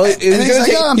 Well, he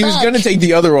was going to take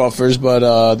the other offers,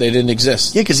 but they didn't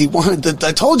exist. Yeah, because he wanted.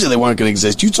 I told you they weren't going to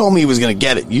exist. You told me he was going to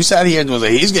get it. You sat here and was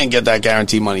like, he's going to get that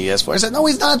guarantee money he asked for. I said, no,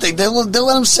 he's not. They'll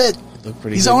let him sit.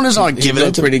 These owners aren't giving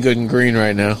it. Pretty good in green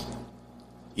right now.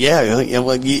 Yeah.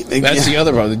 That's the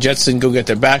other problem. The Jets didn't go get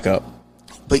their backup.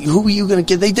 But who were you going to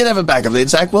get? They did have a backup. They had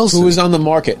Zack Wilson. Who was on the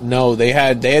market? No, they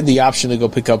had the option to go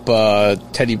pick up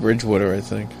Teddy Bridgewater, I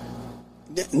think.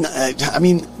 I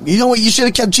mean, you know what? You should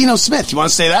have kept Geno Smith. You want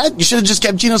to say that? You should have just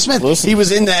kept Geno Smith. Listen. He was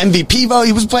in the MVP vote.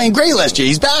 He was playing great last year.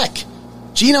 He's back.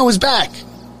 Geno is back.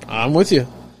 I'm with you.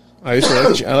 I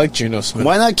like Geno Smith.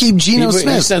 Why not keep Geno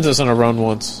Smith? He sent us on a run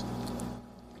once.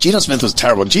 Geno Smith was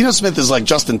terrible. Geno Smith is like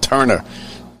Justin Turner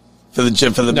for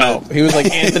the. No, he was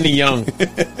like Anthony Young.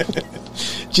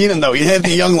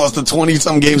 Anthony Young lost to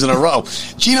 20-some games in a row.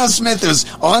 Geno Smith was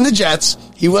on the Jets.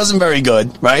 He wasn't very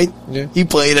good, right? Yeah. He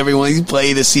played everyone. He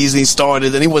played a season. He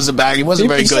started, and he wasn't back. He wasn't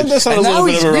very good. And now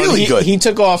he's really good. He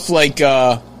took off like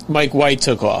Mike White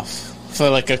took off for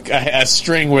like a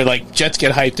string where like Jets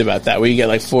get hyped about that, where you get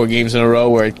like 4 games in a row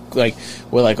where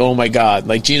we're like, oh my god,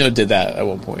 like Geno did that at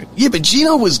one point. Yeah, but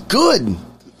Geno was good.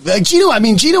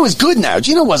 Geno is good now.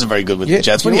 Geno wasn't very good with the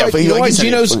Jets. You know why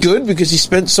Geno's good? Because he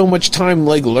spent so much time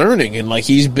learning and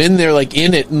he's been there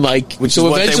in it and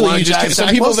so eventually some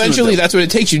people eventually that's what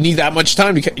it takes. You need that much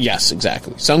time to yes,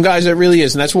 exactly. Some guys it really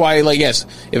is, and that's why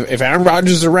if Aaron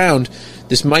Rodgers is around,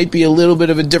 this might be a little bit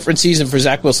of a different season for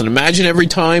Zack Wilson. Imagine every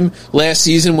time last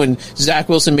season when Zack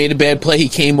Wilson made a bad play, he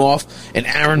came off and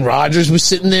Aaron Rodgers was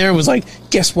sitting there and was like,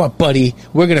 "Guess what, buddy?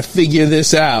 We're gonna figure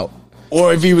this out."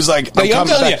 Or if he was like, I'm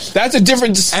telling you, that's a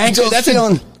different...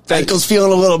 Ankle's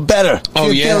feeling a little better.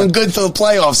 You're feeling good for the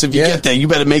playoffs. If you get there, you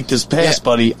better make this pass,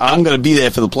 buddy. I'm going to be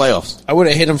there for the playoffs. I would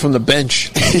have hit him from the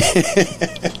bench.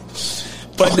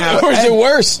 But now... Or is it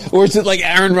worse? Or is it like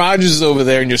Aaron Rodgers is over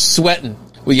there and you're sweating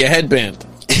with your headband?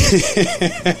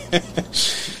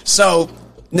 So...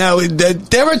 Now,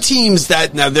 there are teams there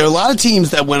are a lot of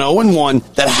teams that went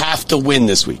 0-1 that have to win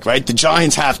this week, right? The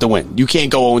Giants have to win. You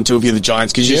can't go 0-2 if you're the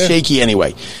Giants because you're shaky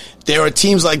anyway. There are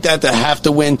teams like that have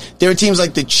to win. There are teams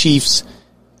like the Chiefs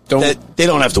that they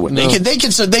don't have to win. No. They can dig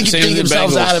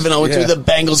themselves out of an 0-2. Yeah. The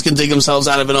Bengals can dig themselves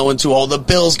out of an 0-2 hole. The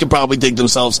Bills can probably dig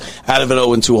themselves out of an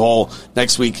 0-2 hole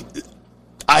next week.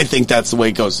 I think that's the way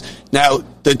it goes. Now,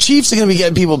 the Chiefs are going to be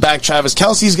getting people back. Travis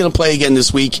Kelce's going to play again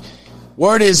this week.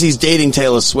 Word is he's dating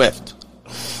Taylor Swift.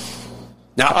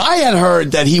 Now, I had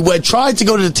heard that he tried to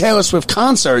go to the Taylor Swift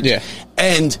concert,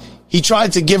 and he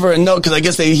tried to give her a note, because I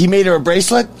guess he made her a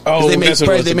bracelet. Oh, they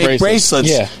make bracelets.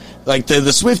 Yeah. Like the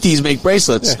Swifties make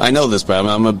bracelets. Yeah. I know this, but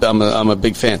I'm a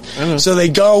big fan. So they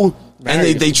go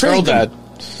and they trade them.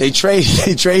 They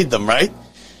trade them, right?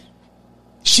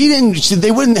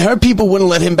 Her people wouldn't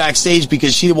let him backstage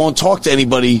because she won't talk to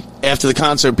anybody after the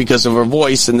concert because of her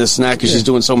voice and this and that because she's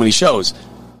doing so many shows.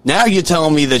 Now you're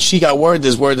telling me that she got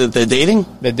there's word that they're dating?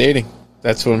 They're dating.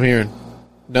 That's what I'm hearing.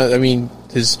 No, I mean,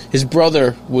 his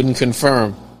brother wouldn't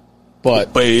confirm,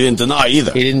 but he didn't deny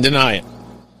either. He didn't deny it.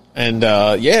 And,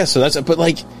 so that's, but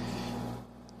like,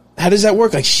 how does that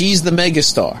work? Like, she's the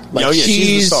megastar. Like,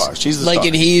 she's the star. She's the star.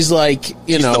 And he's like,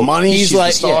 she's the money, she's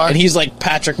like, the star. And he's like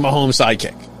Patrick Mahomes'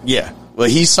 sidekick. Yeah. Well,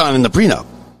 he's signing the prenup.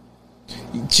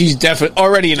 She's definitely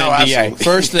already an NDA. Absolutely.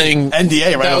 First thing,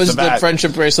 NDA right. That was the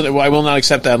friendship bracelet. Well, I will not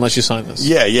accept that unless you sign this.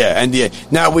 Yeah, NDA.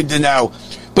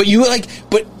 But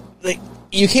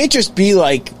you can't just be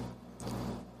like.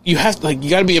 You have to, you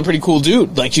got to be a pretty cool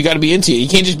dude. Like, you got to be into it. You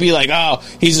can't just be like, oh,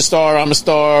 he's a star, I'm a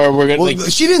star. We're gonna. Well,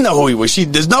 she didn't know who he was.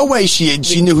 There's no way she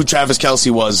knew who Travis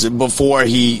Kelce was before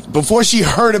she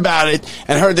heard about it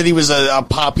and heard that he was a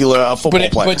popular football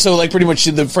player. But so, pretty much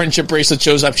the friendship bracelet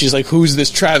shows up. She's like, who's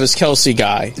this Travis Kelce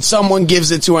guy? Someone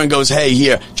gives it to her and goes, hey,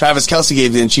 here, Travis Kelce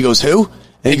gave it. And she goes, who?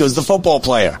 And he goes, the football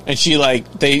player. And she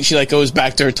goes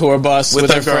back to her tour bus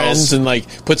with her friends and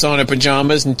puts on her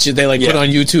pajamas and they put on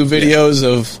YouTube videos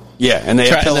of and they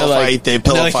have pillow fight. They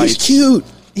pillow fight. He's cute.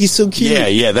 He's so cute.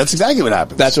 Yeah. That's exactly what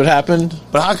happened. That's what happened.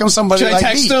 But how come somebody should I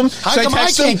text him? How come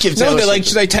I can't give Taylor? No, they're like,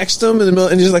 should I text him in the middle?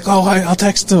 And he's like, oh, I'll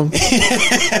text him.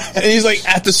 And he's like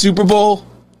at the Super Bowl.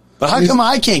 But how come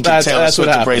I can't give Taylor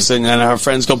Swift the bracelet and her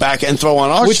friends go back and throw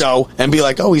on our show and be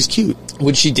like, oh, he's cute?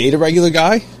 Would she date a regular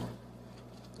guy?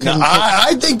 No,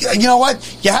 I think, you know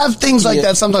what? You have things like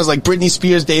that sometimes, like Britney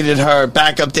Spears dated her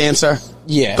backup dancer.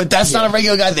 Yeah. But that's not a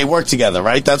regular guy. They work together,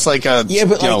 right? That's like a,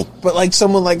 but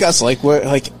someone like us,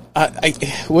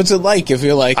 what's it like if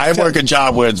you're like... I work a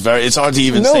job where it's hard to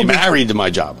even say married to my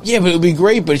job. Yeah, but it would be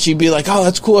great, but she'd be like, oh,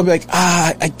 that's cool. I'd be like,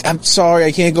 I'm sorry,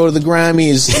 I can't go to the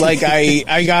Grammys.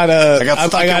 I got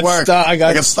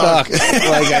stuck.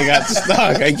 I got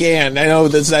stuck. I can't. I know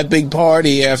that's that big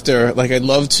party after, I'd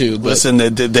love to. But listen,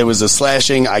 there was a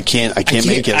slashing. I can't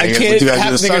make it.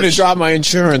 They're going to drop my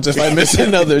insurance if I miss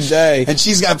another day. And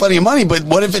she's got plenty of money, but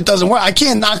what if it doesn't work? I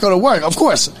can't not go to work. Of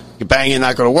course. You bang it,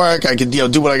 not go to work. I could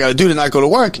do what I got to do to not go to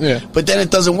work. Yeah. But then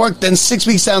it doesn't work. Then 6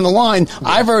 weeks down the line,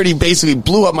 I've already basically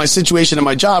blew up my situation in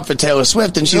my job for Taylor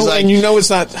Swift, and she's like, and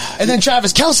it's not. And then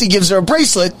Travis Kelce gives her a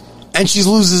bracelet, and she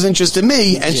loses interest in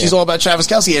me, and she's all about Travis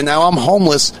Kelce, and now I'm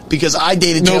homeless because I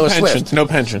dated Taylor Swift. No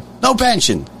pension,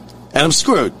 and I'm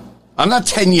screwed. I'm not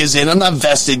 10 years in. I'm not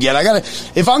vested yet.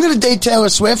 If I'm going to date Taylor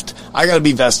Swift, I got to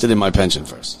be vested in my pension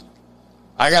first.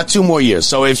 I got 2 more years.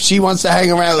 So if she wants to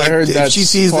hang around, I heard that she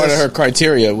sees part of her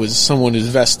criteria was someone who's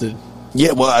vested.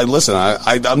 Yeah, well, I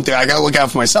got to look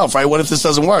out for myself, right? What if this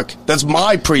doesn't work? That's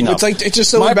my prenup. It's just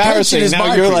so embarrassing.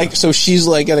 Now you're so she's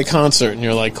at a concert and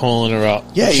you're calling her up.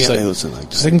 Yeah, she's listen,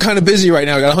 I'm kind of busy right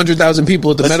now. I got 100,000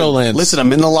 people at the Meadowlands. Listen,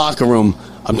 I'm in the locker room.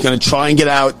 I'm going to try and get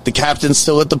out. The captain's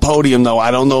still at the podium, though. I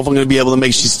don't know if I'm going to be able to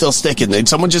make. She's still sticking.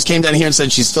 Someone just came down here and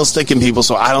said she's still sticking people,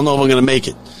 so I don't know if I'm going to make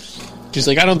it. She's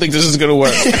like, I don't think this is going to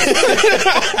work.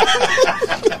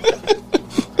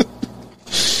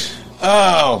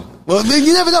 Oh. Well,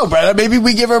 you never know, Brad. Maybe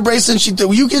we give her a bracelet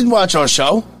and you can watch our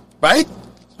show, right?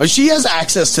 Or she has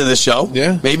access to this show.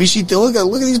 Yeah. Maybe look at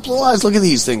these blue eyes. Look at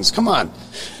these things. Come on.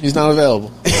 He's not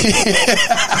available.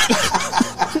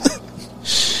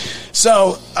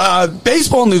 So,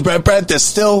 baseball news, Brad. They're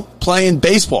still playing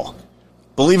baseball.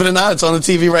 Believe it or not, it's on the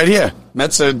TV right here.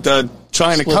 Mets are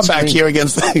trying to come back here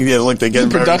against the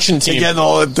production team. They're getting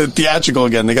all the theatrical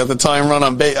again. They got the time run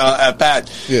on at bat.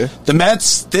 Yeah. The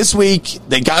Mets this week,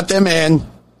 they got their man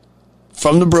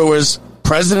from the Brewers,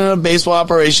 president of baseball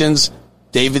operations,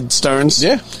 David Stearns.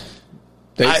 Yeah.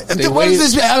 What is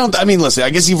this? Listen, I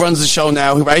guess he runs the show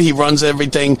now, right? He runs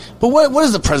everything. But what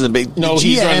is the president? No,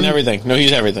 he's running everything. No,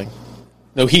 he's everything.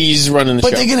 No, he's running the show.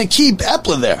 But they're going to keep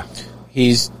Epler there.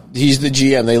 He's the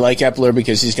GM. They like Epler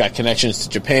because he's got connections to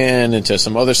Japan and to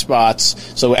some other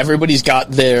spots. So everybody's got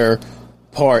their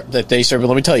part that they serve. But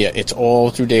let me tell you, it's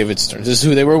all through David Stearns. This is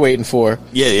who they were waiting for.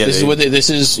 Yeah.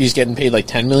 He's getting paid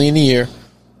 $10 million a year.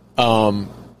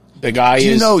 The guy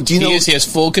he has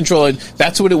full control.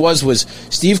 That's what it was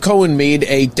Steve Cohen made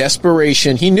a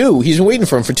desperation. He knew he's been waiting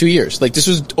for him for 2 years. This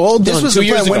was all done 2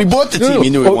 years ago. When he bought the team, he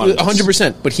knew he wanted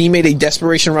 100%. But he made a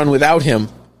desperation run without him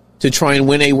to try and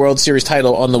win a World Series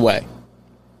title on the way.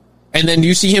 And then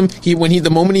you see him, the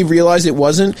moment he realized it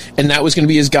wasn't, and that was going to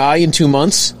be his guy in 2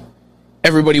 months,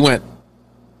 everybody went.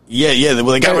 Yeah.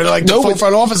 Well, they got rid of the full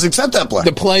front office except that play.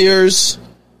 The players,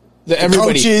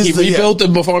 Everybody. coaches, He rebuilt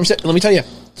them before him. Let me tell you.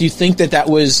 Do you think that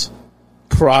was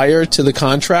prior to the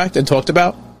contract and talked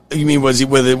about? You mean, was he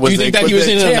with it? Do you think that he was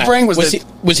in tampering? on that?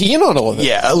 Was he in on all of it?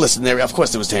 Yeah, listen, of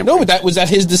course there was tampering. No, but was that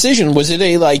his decision? Was it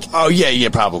a like? Oh yeah,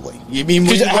 probably. You mean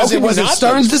was it not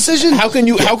Stearns' decision? How can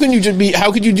you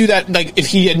do that? Like if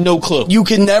he had no clue, you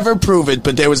can never prove it.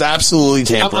 But there was absolutely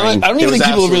tampering. I don't even think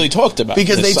people have really talked about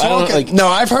because this. they talk. No,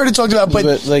 I've heard it talked about, but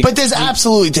there's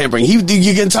absolutely tampering.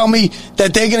 You can tell me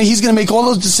that he's gonna make all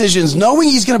those decisions knowing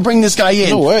he's gonna bring this guy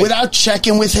in without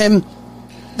checking with him.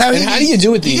 Now, how do you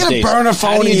do it these days? You get a burner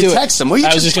phone and you text them.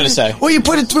 I was just going to say. Or you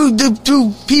put it through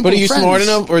people. But are you smart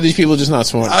enough, or are these people just not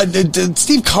smart enough?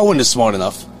 Steve Cohen is smart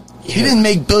enough. Yeah. He didn't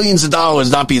make billions of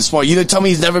dollars not being smart. You don't tell me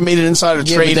he's never made an insider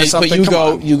trade or something.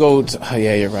 But you go. Oh,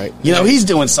 yeah, you're right. You know, he's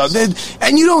doing something.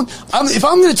 And you don't. If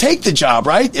I'm going to take the job,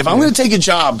 right? If I'm going to take a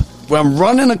job where I'm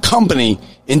running a company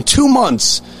in 2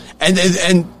 months, and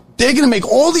they're going to make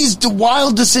all these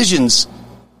wild decisions,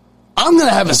 I'm going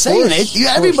to have a say in it.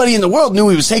 Everybody in the world knew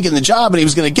he was taking the job and he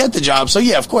was going to get the job. So,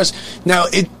 yeah, of course. Now,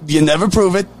 you never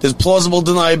prove it. There's plausible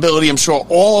deniability, I'm sure,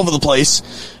 all over the place.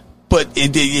 But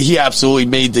he absolutely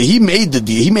made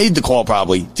the call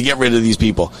probably to get rid of these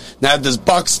people. Now, does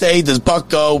Buck stay? Does Buck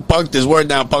go? There's word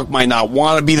now Buck might not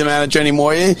want to be the manager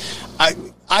anymore.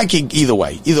 I could either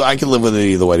way. I could live with it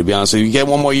either way, to be honest with you. You get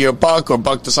one more year of Buck, or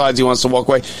Buck decides he wants to walk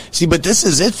away. See, but this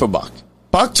is it for Buck.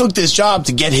 Buck took this job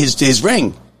to get his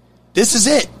ring. This is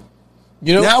it.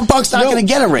 Now Buck's not going to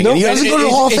get a ring. And he doesn't go to the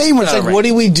Hall of Fame without a ring. What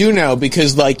do we do now?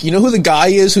 Because, you know who the guy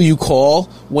is who you call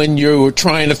when you're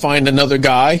trying to find another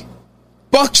guy?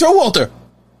 Buck Showalter.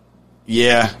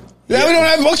 Yeah. Now we don't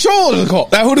have Buck Showalter to call.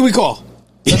 Now who do we call?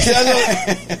 That's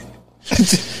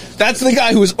the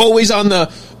guy who is always on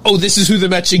this is who the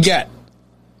Mets should get.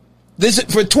 This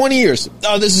for 20 years.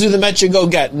 Oh, this is who the Mets should go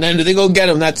get. And then do they go get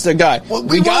him? That's their guy. Well,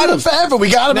 we got him forever. We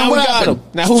got him. Now we got him.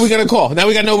 Now who are we going to call? Now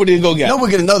we got nobody to go get. No,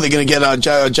 they're going to get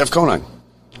Jeff Conine.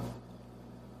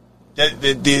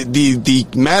 The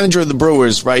manager of the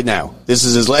Brewers right now. This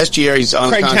is his last year. He's on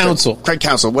Craig Counsell. Craig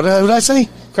Counsell. What did I say?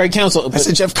 Craig Counsell. I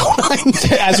said Jeff Conine.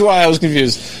 That's why I was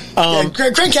confused.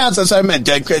 Craig Counsell. That's what I meant.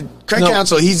 Craig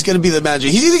Counsell. He's going to be the manager.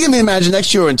 He's either going to be the manager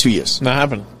next year or in 2 years. Not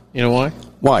happening. You know why?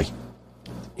 Why?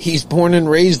 He's born and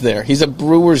raised there. He's a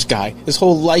Brewers guy. His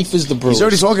whole life is the Brewers. He's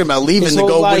already talking about leaving to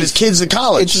go with his kids at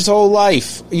college. It's his whole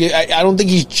life. I don't think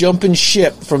he's jumping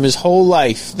ship from his whole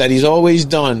life that he's always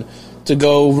done to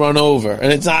go run over.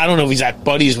 And it's not, I don't know if he's at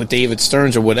buddies with David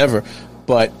Stearns or whatever,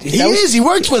 but he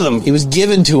worked with him. He was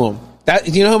given to him.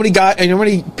 Do you know how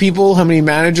many people, how many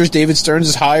managers David Stearns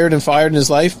has hired and fired in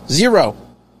his life? 0.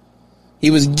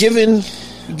 He was given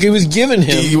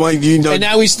him, and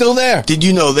now he's still there. Did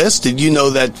you know this? Did you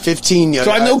know that 15 years...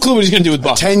 So I have no clue what he's going to do with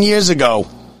Buck. 10 years ago,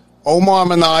 Omar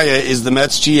Minaya is the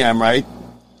Mets GM, right?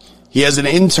 He has an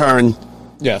intern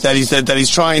that he's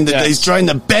trying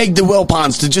to beg the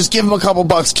Wilpons to just give him a couple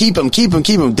bucks, keep him,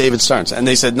 David Stearns. And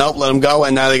they said, nope, let him go,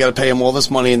 and now they got to pay him all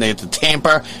this money, and they had to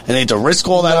tamper, and they had to risk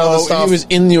all that other stuff. If he was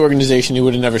in the organization, he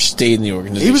would have never stayed in the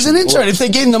organization. He was an intern. If they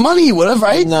gave him the money, he would have,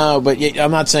 right? No, but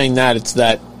I'm not saying that. It's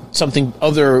that something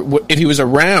other. If he was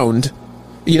around,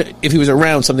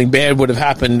 something bad would have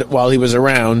happened while he was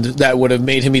around that would have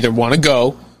made him either want to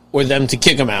go or them to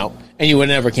kick him out, and he would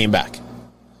have never came back.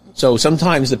 So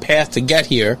sometimes the path to get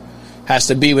here has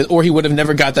to be with, or he would have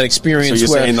never got that experience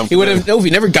where he would have. No, if he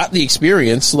never got the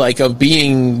experience of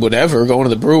being whatever, going to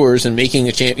the Brewers and making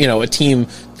a team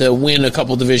to win a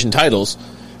couple division titles,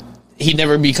 he'd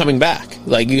never be coming back.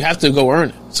 You have to go earn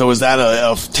it. So is that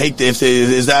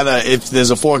if there's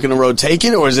a fork in the road, take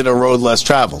it, or is it a road less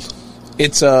traveled?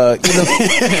 It's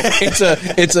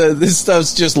this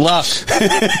stuff's just luck.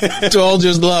 It's all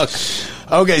just luck.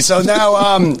 Okay, so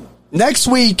now next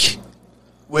week,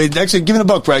 give me the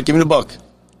book, Brett. Give me the book.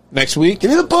 Next week,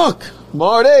 give me the book,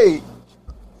 Marty.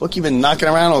 Look, you've been knocking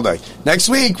around all day. Next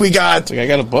week we got. I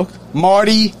got a book.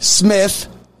 Marty Smith.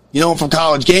 You know him from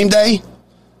College Game Day.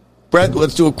 Brett,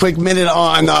 let's do a quick minute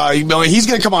on. He's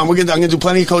going to come on. I'm going to do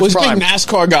plenty of Coach Prime. He's a big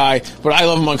NASCAR guy, but I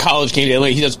love him on College Game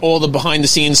Day. He does all the behind the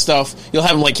scenes stuff. You'll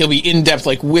have him he'll be in depth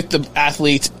with the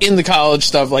athletes in the college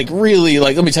stuff. Really,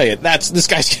 let me tell you, this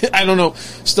guy's. I don't know,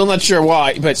 still not sure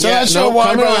why, but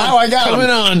how I got him.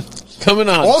 Coming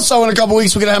on. Also, in a couple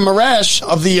weeks, we're going to have Marash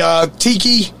of the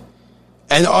Tiki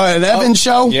and Evan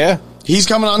show. Yeah, he's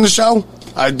coming on the show.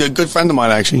 A good friend of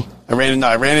mine, actually. I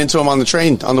ran into him on the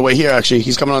train on the way here, actually.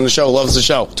 He's coming on the show, loves the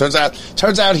show. Turns out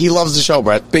he loves the show,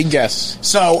 Brett. Big guess.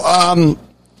 So,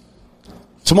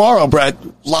 tomorrow, Brett,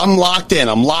 I'm locked in.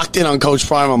 I'm locked in on Coach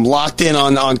Prime. I'm locked in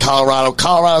on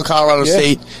Colorado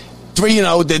State.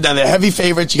 3-0. They're heavy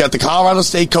favorites. You got the Colorado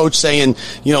State coach saying,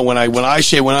 when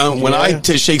I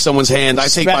shake someone's hand, I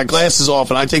take my glasses off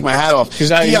and I take my hat off.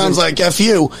 Deion's like, F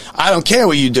you. I don't care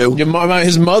what you do.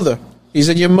 His mother. He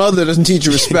said, your mother doesn't teach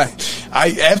you respect.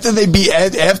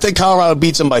 After Colorado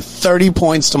beats them by 30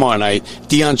 points tomorrow night,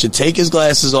 Deion should take his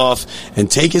glasses off and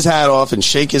take his hat off and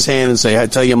shake his hand and say, I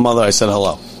tell your mother I said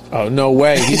hello. Oh, no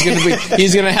way.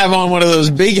 He's gonna have on one of those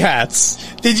big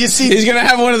hats. Did you see? He's gonna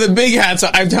have one of the big hats.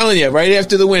 I'm telling you, right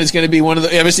after the win, it's gonna be one of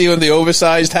the, ever see one of the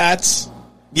oversized hats?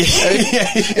 Yeah.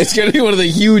 It's going to be one of the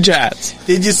huge hats.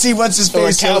 Did you see what's his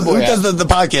face? Who does the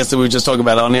podcast that we were just talking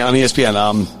about on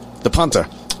ESPN? The punter.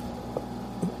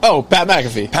 Oh, Pat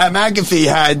McAfee. Pat McAfee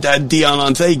had Deion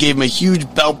on today. He gave him a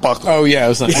huge belt buckle. Oh, yeah. It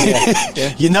was like,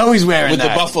 yeah. You know he's wearing with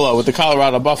that. With the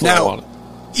Colorado Buffalo on it.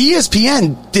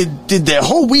 ESPN did their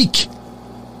whole week.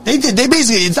 They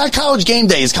basically, it's not college game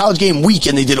day, it's college game week,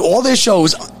 and they did all their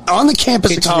shows on the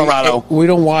campus of Colorado. We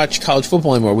don't watch college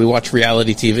football anymore. We watch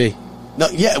reality TV. No,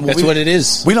 yeah, that's what it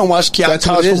is. We don't watch college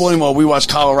football anymore. We watch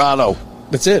Colorado.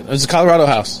 That's it. It's a Colorado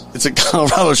house. It's a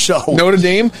Colorado show. Notre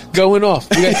Dame going off.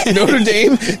 Notre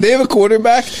Dame, they have a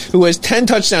quarterback who has 10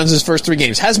 touchdowns in his first 3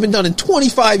 games. Hasn't been done in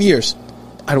 25 years.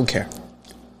 I don't care.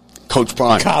 Coach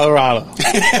Prime. Colorado.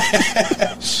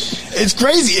 It's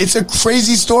crazy. It's a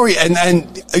crazy story.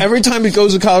 And every time it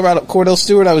goes to Colorado, Cordell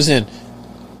Stewart, I was in.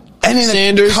 And in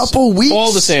Sanders, a couple weeks.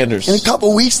 All the Sanders. In a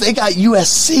couple weeks, they got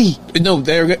USC. No,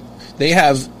 they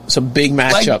have some big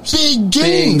matchups. Like big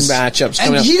games. Big matchups and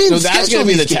coming up. He didn't so that's going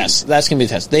to be the test. That's going to be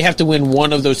the test. They have to win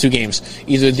one of those 2 games.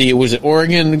 Either the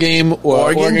Oregon game or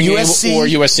Oregon USC. Game or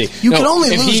USC. You can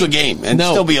only lose a game and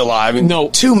still be alive. No,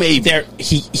 2 maybe.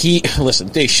 Listen,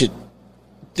 they should.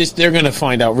 They're going to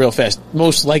find out real fast.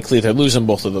 Most likely they're losing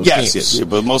both of those games. Yes,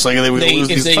 but most likely they will lose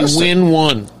if they win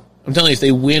one. I'm telling you, if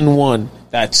they win one,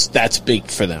 that's big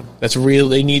for them. That's real.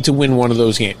 They need to win one of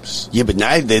those games. Yeah, but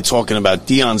now they're talking about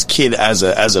Deion's kid as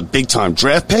a big time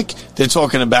draft pick. They're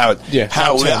talking about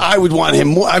how I would want him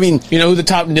more. I mean, you know who the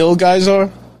top nil guys are?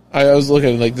 I was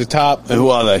looking like the top. Who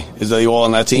are they? Is they all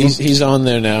on that team? He's on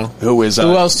there now. Who is?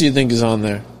 Who else do you think is on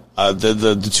there?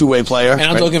 The 2-way player. And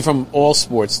I'm looking from all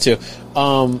sports too.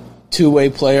 2-way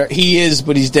player. He is,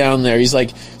 but he's down there. He's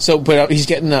like, but he's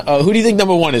getting, who do you think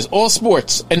number 1 is? All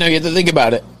sports. And now you have to think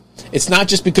about it. It's not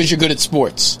just because you're good at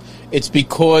sports. It's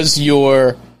because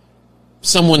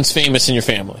someone's famous in your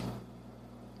family.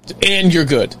 And you're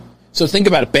good. So think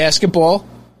about it. Basketball,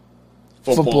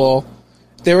 football.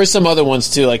 There are some other ones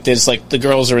too, like there's like the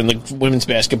girls are in the women's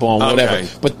basketball and whatever. Okay.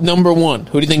 But number 1,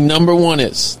 who do you think number 1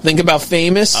 is? Think about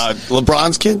famous.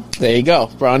 LeBron's kid? There you go.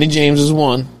 Bronny James is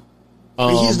 1.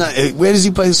 He's not. Where does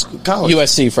he play college?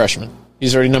 USC freshman.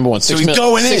 He's already number 1. So he's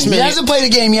going in. He hasn't played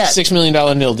a game yet. $6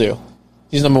 million nil deal.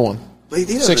 He's number 1. But he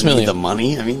doesn't $6 million. Need the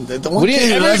money. I mean, the one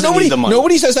kid who doesn't need the money.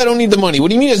 Nobody says I don't need the money. What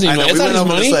do you mean he doesn't need money? That's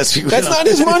not his money. That's not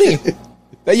his money.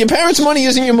 Your parents' money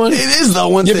isn't your money. It is,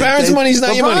 though. Your parents' money is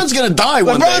not your money. LeBron's going to die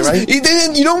one day, right?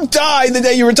 You don't die the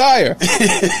day you retire.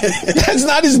 That's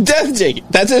not his death date.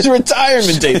 That's his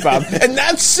retirement date, Bob. And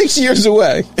that's 6 years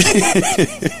away.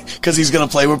 Because he's going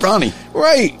to play with Bronny.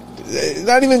 Right.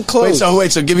 Not even close.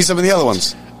 So give me some of the other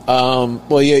ones.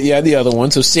 Well, yeah, the other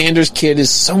one. So Sanders' kid is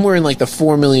somewhere in like the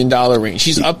 $4 million range.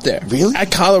 He's up there. Really?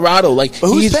 At Colorado. But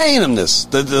who's paying him this?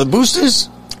 The boosters?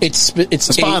 It's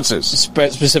the sponsors.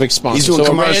 Specific sponsors. He's doing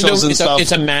commercials and stuff.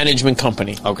 It's a management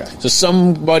company. Okay. So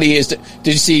somebody is... Did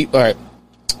you see... All right.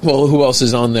 Well, who else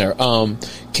is on there?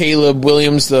 Caleb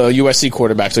Williams, the USC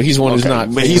quarterback. So he's one who's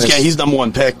not... But he's number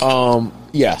 1 pick.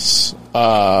 Yes.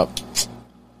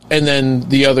 And then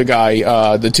the other guy,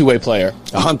 the 2-way player,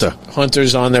 Hunter.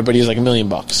 Hunter's on there, but he's like $1 million.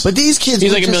 But these kids,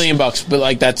 he's like $1 million. But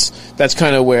like that's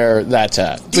kind of where that's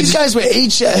at. These guys were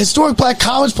historic black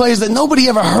college players that nobody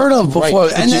ever heard of before,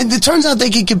 right. And it turns out they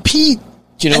can compete.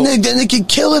 And then they can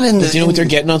kill it. Do you know what they're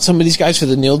getting on some of these guys for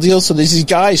the nil deal? So there's these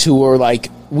guys who are like,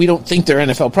 we don't think they're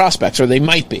NFL prospects, or they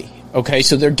might be. Okay,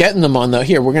 so they're getting them on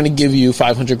here. We're going to give you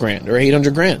 $500,000 or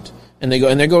 $800,000, and they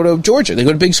go to Georgia. They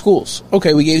go to big schools.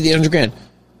 Okay, we gave you the $800,000.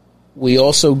 We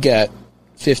also get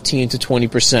 15 to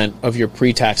 20% of your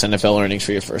pre-tax NFL earnings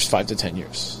for your first 5 to 10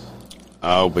 years.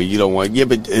 Oh, but you don't want... Yeah,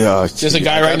 but... there's a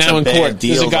guy right now in court.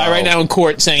 There's a guy right now in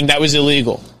court saying that was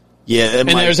illegal. Yeah, and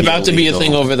there's about to be a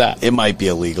thing over that. It might be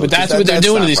illegal. But that's what they're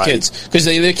doing to these kids. Because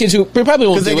they're kids who probably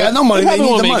won't do it. Because they got no money. They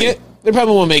need the money. They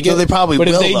probably won't make it. So they probably will,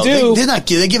 But if they do...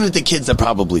 They're giving it to kids that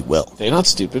probably will. They're not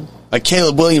stupid. Like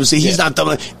Caleb Williams, he's not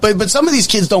dumb. But some of these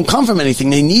kids don't come from anything.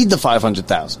 They need the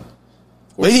 $500,000.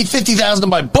 They need $50,000 to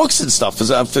buy books and stuff for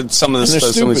some of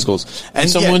the schools. And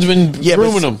someone's been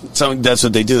grooming them. That's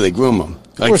what they do. They groom them.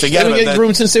 Like, forget about that.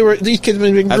 Groomed since these kids have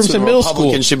been getting groomed in middle school.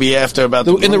 Republicans should be after about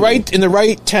in the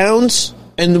right towns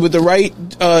and with the right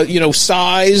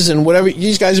size and whatever.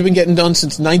 These guys have been getting done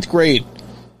since 9th grade,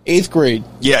 8th grade.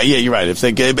 Yeah, you're right. If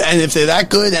they're that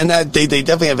good, and that they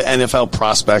definitely have an NFL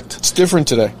prospect. It's different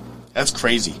today. That's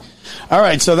crazy. All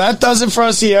right, so that does it for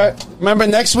us here. Remember,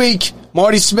 next week,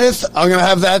 Marty Smith, I'm going to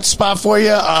have that spot for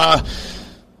you. I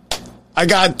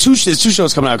got two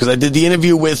shows coming out because I did the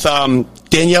interview with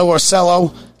Danielle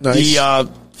Orsello, the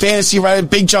fantasy writer,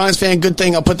 big Giants fan. Good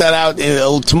thing I'll put that out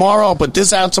tomorrow. I'll put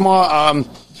this out tomorrow.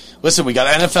 Listen, we got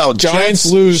NFL. Giants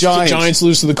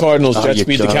lose to the Cardinals. Jets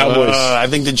beat the Cowboys. I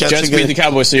think the Jets beat the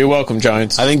Cowboys, so you're welcome,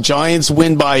 Giants. I think Giants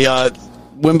win by a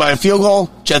field goal.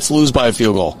 Jets lose by a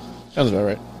field goal. Sounds about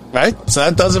right. Right? So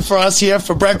that does it for us here.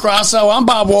 For Brett Grasso, I'm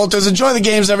Bob Walters. Enjoy the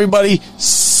games, everybody.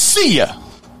 See ya.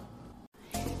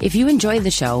 If you enjoyed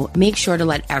the show, make sure to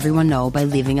let everyone know by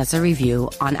leaving us a review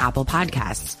on Apple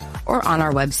Podcasts or on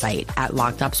our website at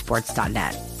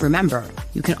lockedupsports.net. Remember,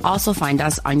 you can also find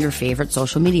us on your favorite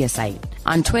social media site,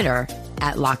 on Twitter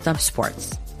at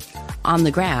lockedupsports, on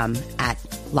the gram at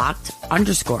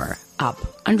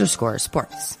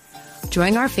locked_up_sports.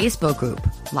 Join our Facebook group,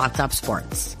 Locked Up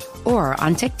Sports, or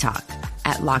on TikTok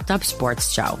at Locked Up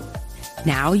Sports Show.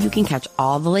 Now you can catch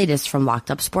all the latest from Locked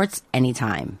Up Sports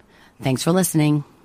anytime. Thanks for listening.